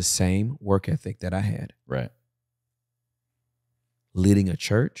the same work ethic that I had. Right. Leading a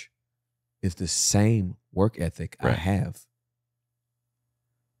church is the same work ethic I have.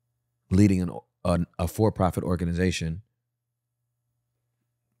 Leading a for-profit organization,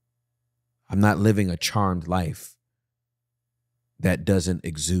 I'm not living a charmed life that doesn't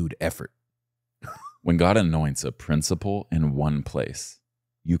exude effort. When God anoints a principle in one place,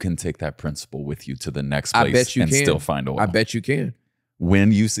 you can take that principle with you to the next place. I bet you and can. Still find a way. I bet you can.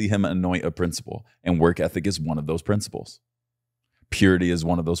 When you see him anoint a principle, and work ethic is one of those principles. Purity is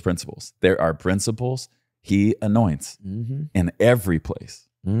one of those principles. There are principles he anoints in every place.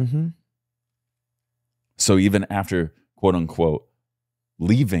 Mm-hmm. So even after, quote unquote,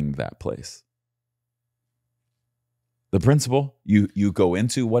 leaving that place, the principle, you go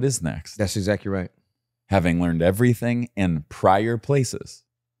into what is next. That's exactly right. Having learned everything in prior places.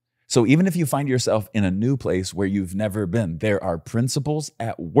 So even if you find yourself in a new place where you've never been, there are principles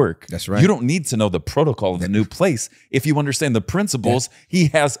at work. That's right. You don't need to know the protocol of the new place if you understand the principles he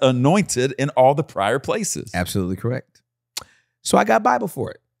has anointed in all the prior places. Absolutely correct. So I got Bible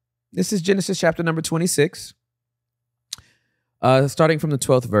for it. This is Genesis chapter number 26, starting from the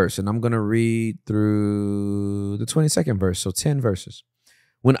 12th verse, and I'm going to read through the 22nd verse, so 10 verses.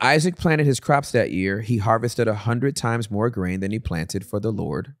 When Isaac planted his crops that year, he harvested 100 times more grain than he planted, for the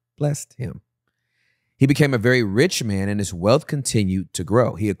Lord blessed him. He became a very rich man, and his wealth continued to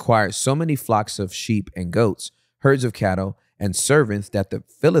grow. He acquired so many flocks of sheep and goats, herds of cattle, and servants that the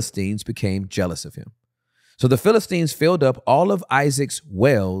Philistines became jealous of him. So the Philistines filled up all of Isaac's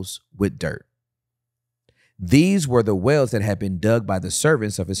wells with dirt. These were the wells that had been dug by the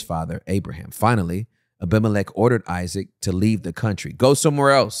servants of his father Abraham. Finally, Abimelech ordered Isaac to leave the country. Go somewhere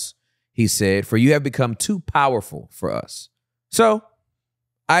else, he said, for you have become too powerful for us. So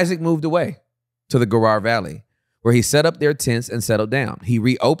Isaac moved away to the Gerar Valley, where he set up their tents and settled down. He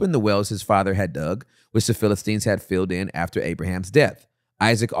reopened the wells his father had dug, which the Philistines had filled in after Abraham's death.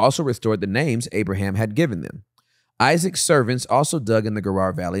 Isaac also restored the names Abraham had given them. Isaac's servants also dug in the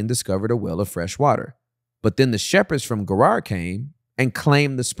Gerar Valley and discovered a well of fresh water. But then the shepherds from Gerar came and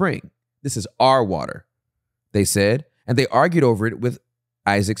claimed the spring. This is our water, they said, and they argued over it with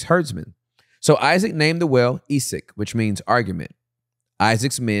Isaac's herdsmen. So Isaac named the well Esek, which means argument.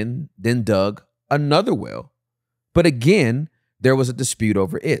 Isaac's men then dug another well, but again, there was a dispute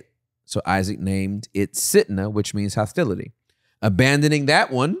over it. So Isaac named it Sitnah, which means hostility. Abandoning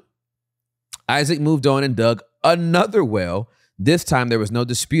that one, Isaac moved on and dug another well. This time there was no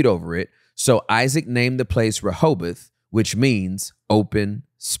dispute over it. So Isaac named the place Rehoboth, which means open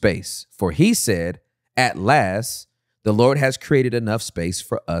space. For he said, at last, the Lord has created enough space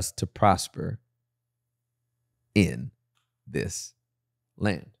for us to prosper in this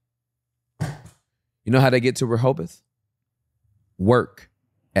land. You know how they get to Rehoboth? Work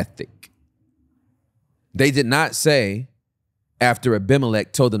ethic. They did not say, after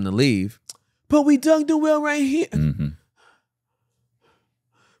Abimelech told them to leave, but we dug the well right here. Mm-hmm.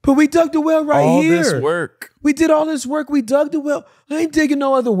 But we dug the well right all here. All this work. We did all this work. We dug the well. I ain't digging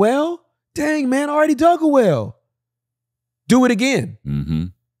no other well. Dang, man, I already dug a well. Do it again. Mm-hmm.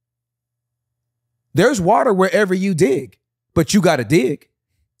 There's water wherever you dig, but you got to dig.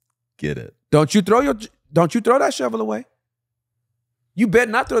 Get it. Don't you throw that shovel away. You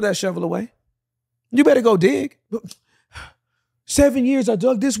better not throw that shovel away. You better go dig. 7 years, I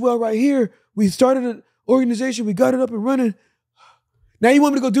dug this well right here. We started an organization. We got it up and running. Now you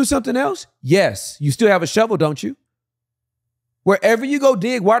want me to go do something else? Yes. You still have a shovel, don't you? Wherever you go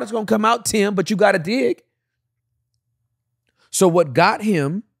dig, water's going to come out, Tim, but you got to dig. So what got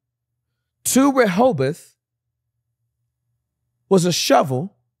him to Rehoboth was a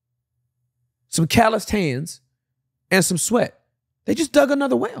shovel, some calloused hands, and some sweat. They just dug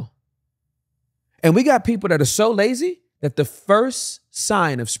another well. And we got people that are so lazy that the first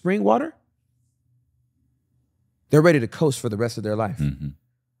sign of spring water, they're ready to coast for the rest of their life. Mm-hmm.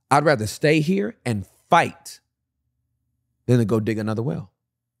 I'd rather stay here and fight than to go dig another well.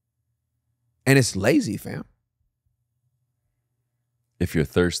 And it's lazy, fam. If you're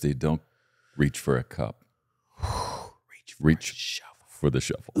thirsty, don't reach for a cup. Reach for the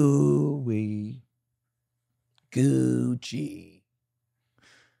shovel. Ooh-wee. Gucci.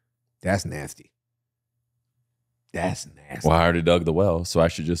 That's nasty. That's nasty. Well, I already dug the well, so I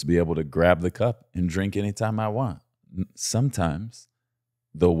should just be able to grab the cup and drink anytime I want. Sometimes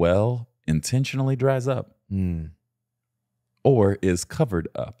the well intentionally dries up or is covered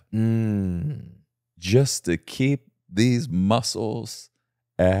up just to keep these muscles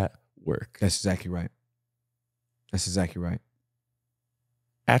at work. That's exactly right. That's exactly right.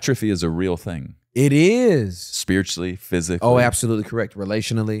 Atrophy is a real thing. It is. Spiritually, physically. Oh, absolutely correct.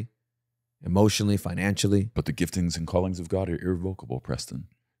 Relationally, emotionally, financially. But the giftings and callings of God are irrevocable, Preston.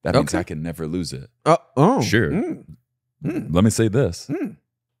 That means I can never lose it. Sure. Let me say this.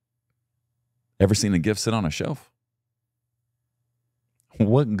 Ever seen a gift sit on a shelf?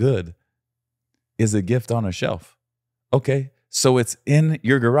 What good is a gift on a shelf? Okay, so it's in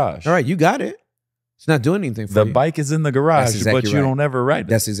your garage. All right, you got it. It's not doing anything for you. The bike is in the garage, exactly but you don't ever ride it.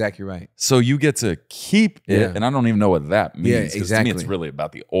 That's exactly right. So you get to keep it, and I don't even know what that means. Yeah, exactly. To me, it's really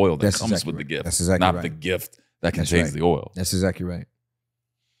about the oil that comes with the gift. That's exactly not the gift that contains the oil. That's exactly right.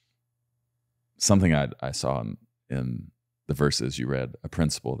 Something I saw in the verses you read, a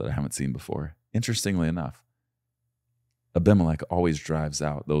principle that I haven't seen before. Interestingly enough, Abimelech always drives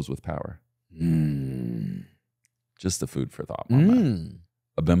out those with power. Just a food for thought moment.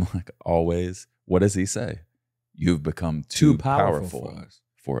 Abimelech always, what does he say? You've become too powerful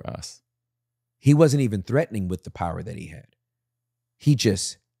for us. He wasn't even threatening with the power that he had. He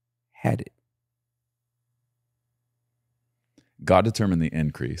just had it. God determined the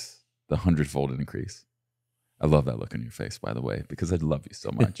increase, the 100-fold increase. I love that look on your face, by the way, because I love you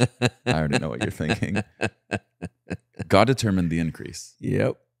so much. I already know what you're thinking. God determined the increase.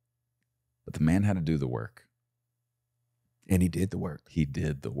 Yep. But the man had to do the work. And he did the work. He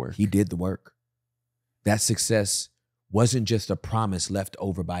did the work. He did the work. That success wasn't just a promise left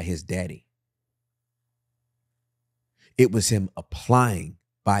over by his daddy. It was him applying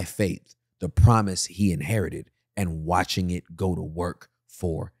by faith the promise he inherited and watching it go to work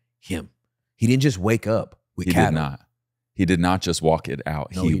for him. He didn't just wake up with cattle. Did not. He did not just walk it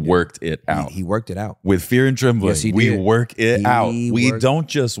out. No, he worked it out. He worked it out. With fear and trembling. Yes, he did. We work it out. We don't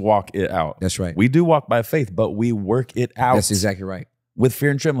just walk it out. That's right. We do walk by faith, but we work it out. That's exactly right. With fear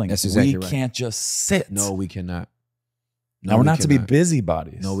and trembling. That's exactly right. We can't just sit. No, we cannot. Now, we're not to be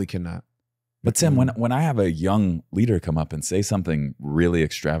busybodies. No, we cannot. But Tim, when I have a young leader come up and say something really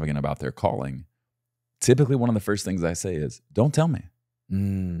extravagant about their calling, typically one of the first things I say is, don't tell me.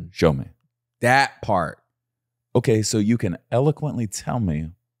 Show me. That part. Okay, so you can eloquently tell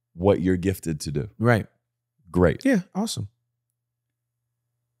me what you're gifted to do. Right. Great. Yeah, awesome.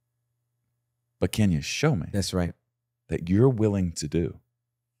 But can you show me? That's right. That you're willing to do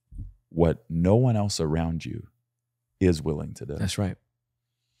what no one else around you is willing to do. That's right.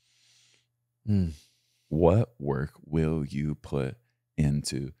 What work will you put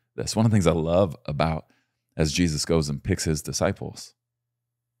into this? One of the things I love about as Jesus goes and picks his disciples,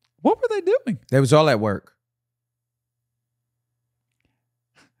 what were they doing? They was all at work.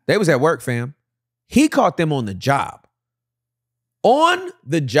 They was at work, fam. He caught them on the job. On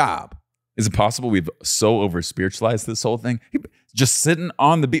the job. Is it possible we've so over-spiritualized this whole thing? Just sitting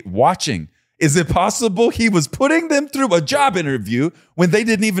on the beat, watching. Is it possible he was putting them through a job interview when they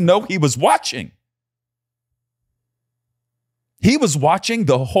didn't even know he was watching? He was watching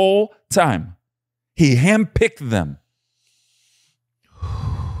the whole time. He handpicked them.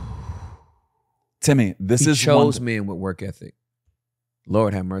 Timmy, this is He chose men with work ethic.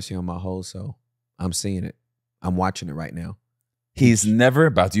 Lord have mercy on my whole soul. I'm seeing it. I'm watching it right now. He's never,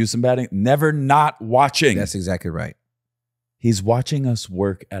 about to use some batting, never not watching. That's exactly right. He's watching us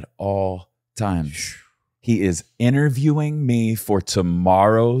work at all times. He is interviewing me for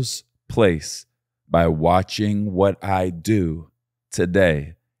tomorrow's place by watching what I do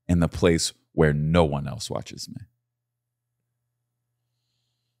today in the place where no one else watches me.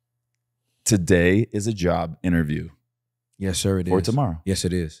 Today is a job interview. Yes, sir, it is. For tomorrow. Yes,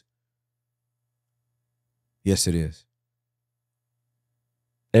 it is. Yes, it is.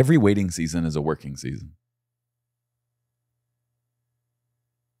 Every waiting season is a working season.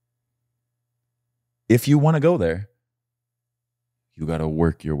 If you want to go there, you got to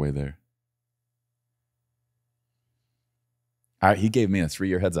work your way there. He gave me a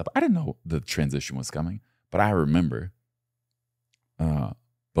 3-year heads up. I didn't know the transition was coming, but I remember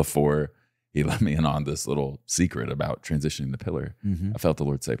before he let me in on this little secret about transitioning the pillar, I felt the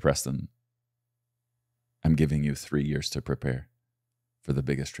Lord say, Preston, I'm giving you 3 years to prepare for the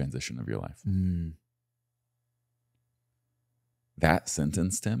biggest transition of your life. That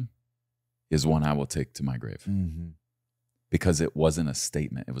sentence, Tim, is one I will take to my grave. Because it wasn't a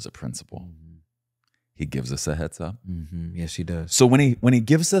statement, it was a principle. He gives us a heads up. Yes, he does. So when he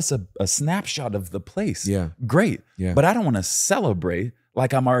gives us a snapshot of the place, great. Yeah. But I don't want to celebrate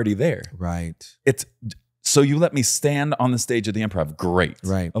like I'm already there. Right. So you let me stand on the stage of the Improv, great.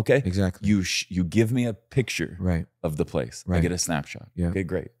 Right. Okay. Exactly. You give me a picture of the place. Right. I get a snapshot. Yeah. Okay,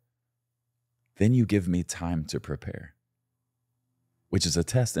 great. Then you give me time to prepare, which is a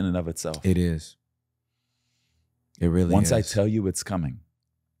test in and of itself. It is. It really is. Once I tell you it's coming,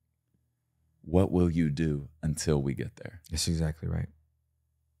 what will you do until we get there? That's exactly right.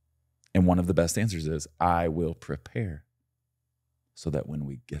 And one of the best answers is, I will prepare so that when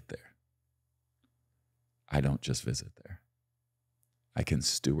we get there, I don't just visit there. I can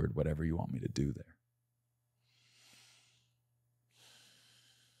steward whatever you want me to do there.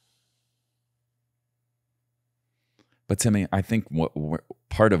 But Timmy, I think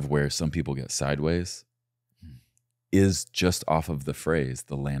part of where some people get sideways is just off of the phrase,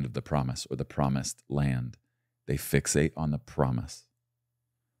 the land of the promise or the promised land. They fixate on the promise.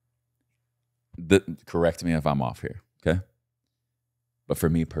 Correct me if I'm off here, okay? But for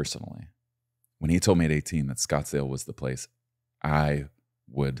me personally, when he told me at 18 that Scottsdale was the place I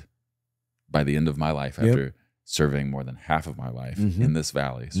would, by the end of my life, after serving more than half of my life in this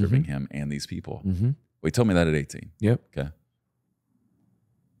valley, serving him and these people, well, he told me that at 18. Okay.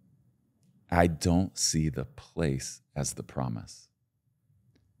 I don't see the place as the promise.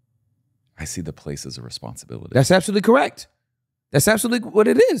 I see the place as a responsibility. That's absolutely correct. That's absolutely what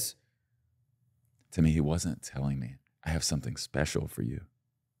it is. To me, he wasn't telling me, I have something special for you.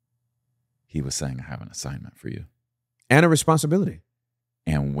 He was saying, I have an assignment for you. And a responsibility.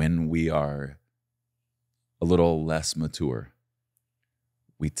 And when we are a little less mature,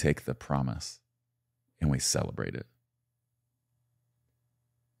 we take the promise and we celebrate it.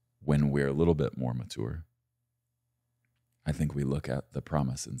 When we're a little bit more mature, I think we look at the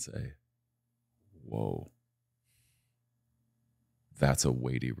promise and say, whoa, that's a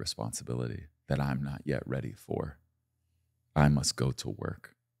weighty responsibility that I'm not yet ready for. I must go to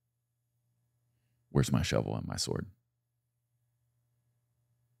work. Where's my shovel and my sword?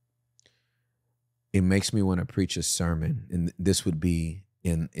 It makes me want to preach a sermon, and this would be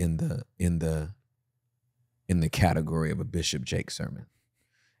in the category of a Bishop Jake sermon.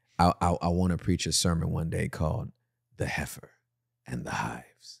 I want to preach a sermon one day called "The Heifer and the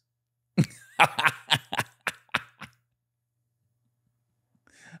Hives."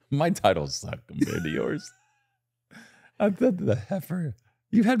 My titles suck compared to yours. I thought the heifer.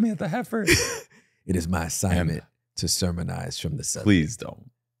 You had me at the heifer. It is my assignment to sermonize from the subject. Please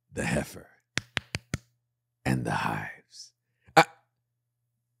don't. The heifer and the hives.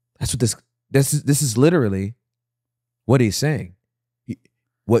 That's what this is literally what he's saying.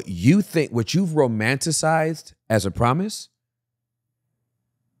 What you think, what you've romanticized as a promise,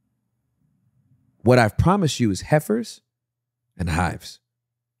 what I've promised you is heifers and hives.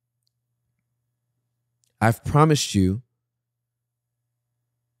 I've promised you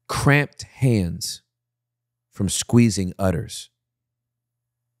cramped hands from squeezing udders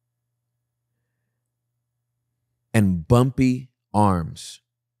and bumpy arms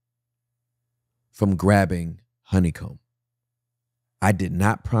from grabbing honeycomb. I did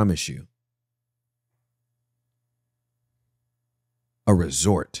not promise you a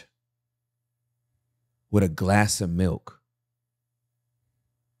resort with a glass of milk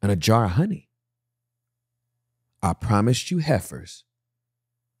and a jar of honey. I promised you heifers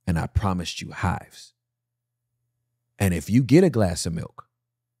and I promised you hives. And if you get a glass of milk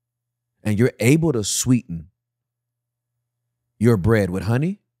and you're able to sweeten your bread with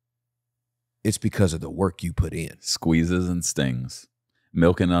honey, it's because of the work you put in. Squeezes and stings.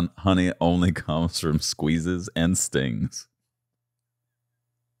 Milk and honey only comes from squeezes and stings.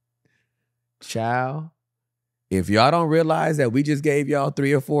 Child, If y'all don't realize that we just gave y'all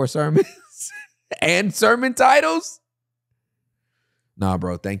 3 or 4 sermons and sermon titles, nah,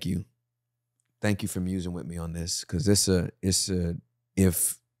 bro, thank you. Thank you for musing with me on this, because if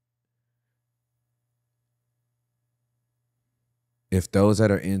those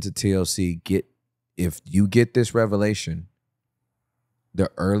that are into TLC if you get this revelation, the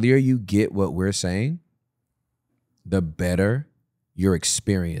earlier you get what we're saying, the better your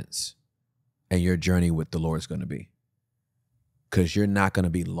experience and your journey with the Lord is going to be. Because you're not going to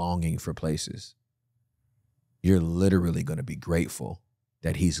be longing for places. You're literally going to be grateful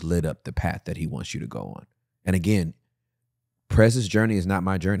that he's lit up the path that he wants you to go on. And again, Prez's journey is not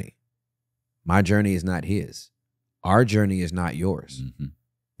my journey. My journey is not his. Our journey is not yours. Mm-hmm.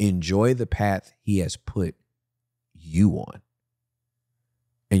 Enjoy the path he has put you on.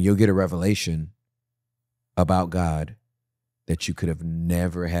 And you'll get a revelation about God that you could have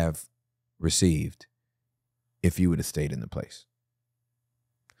never have received if you would have stayed in the place.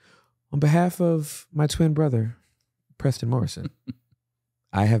 On behalf of my twin brother, Preston Morrison,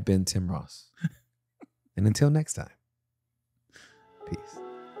 I have been Tim Ross. And until next time, peace.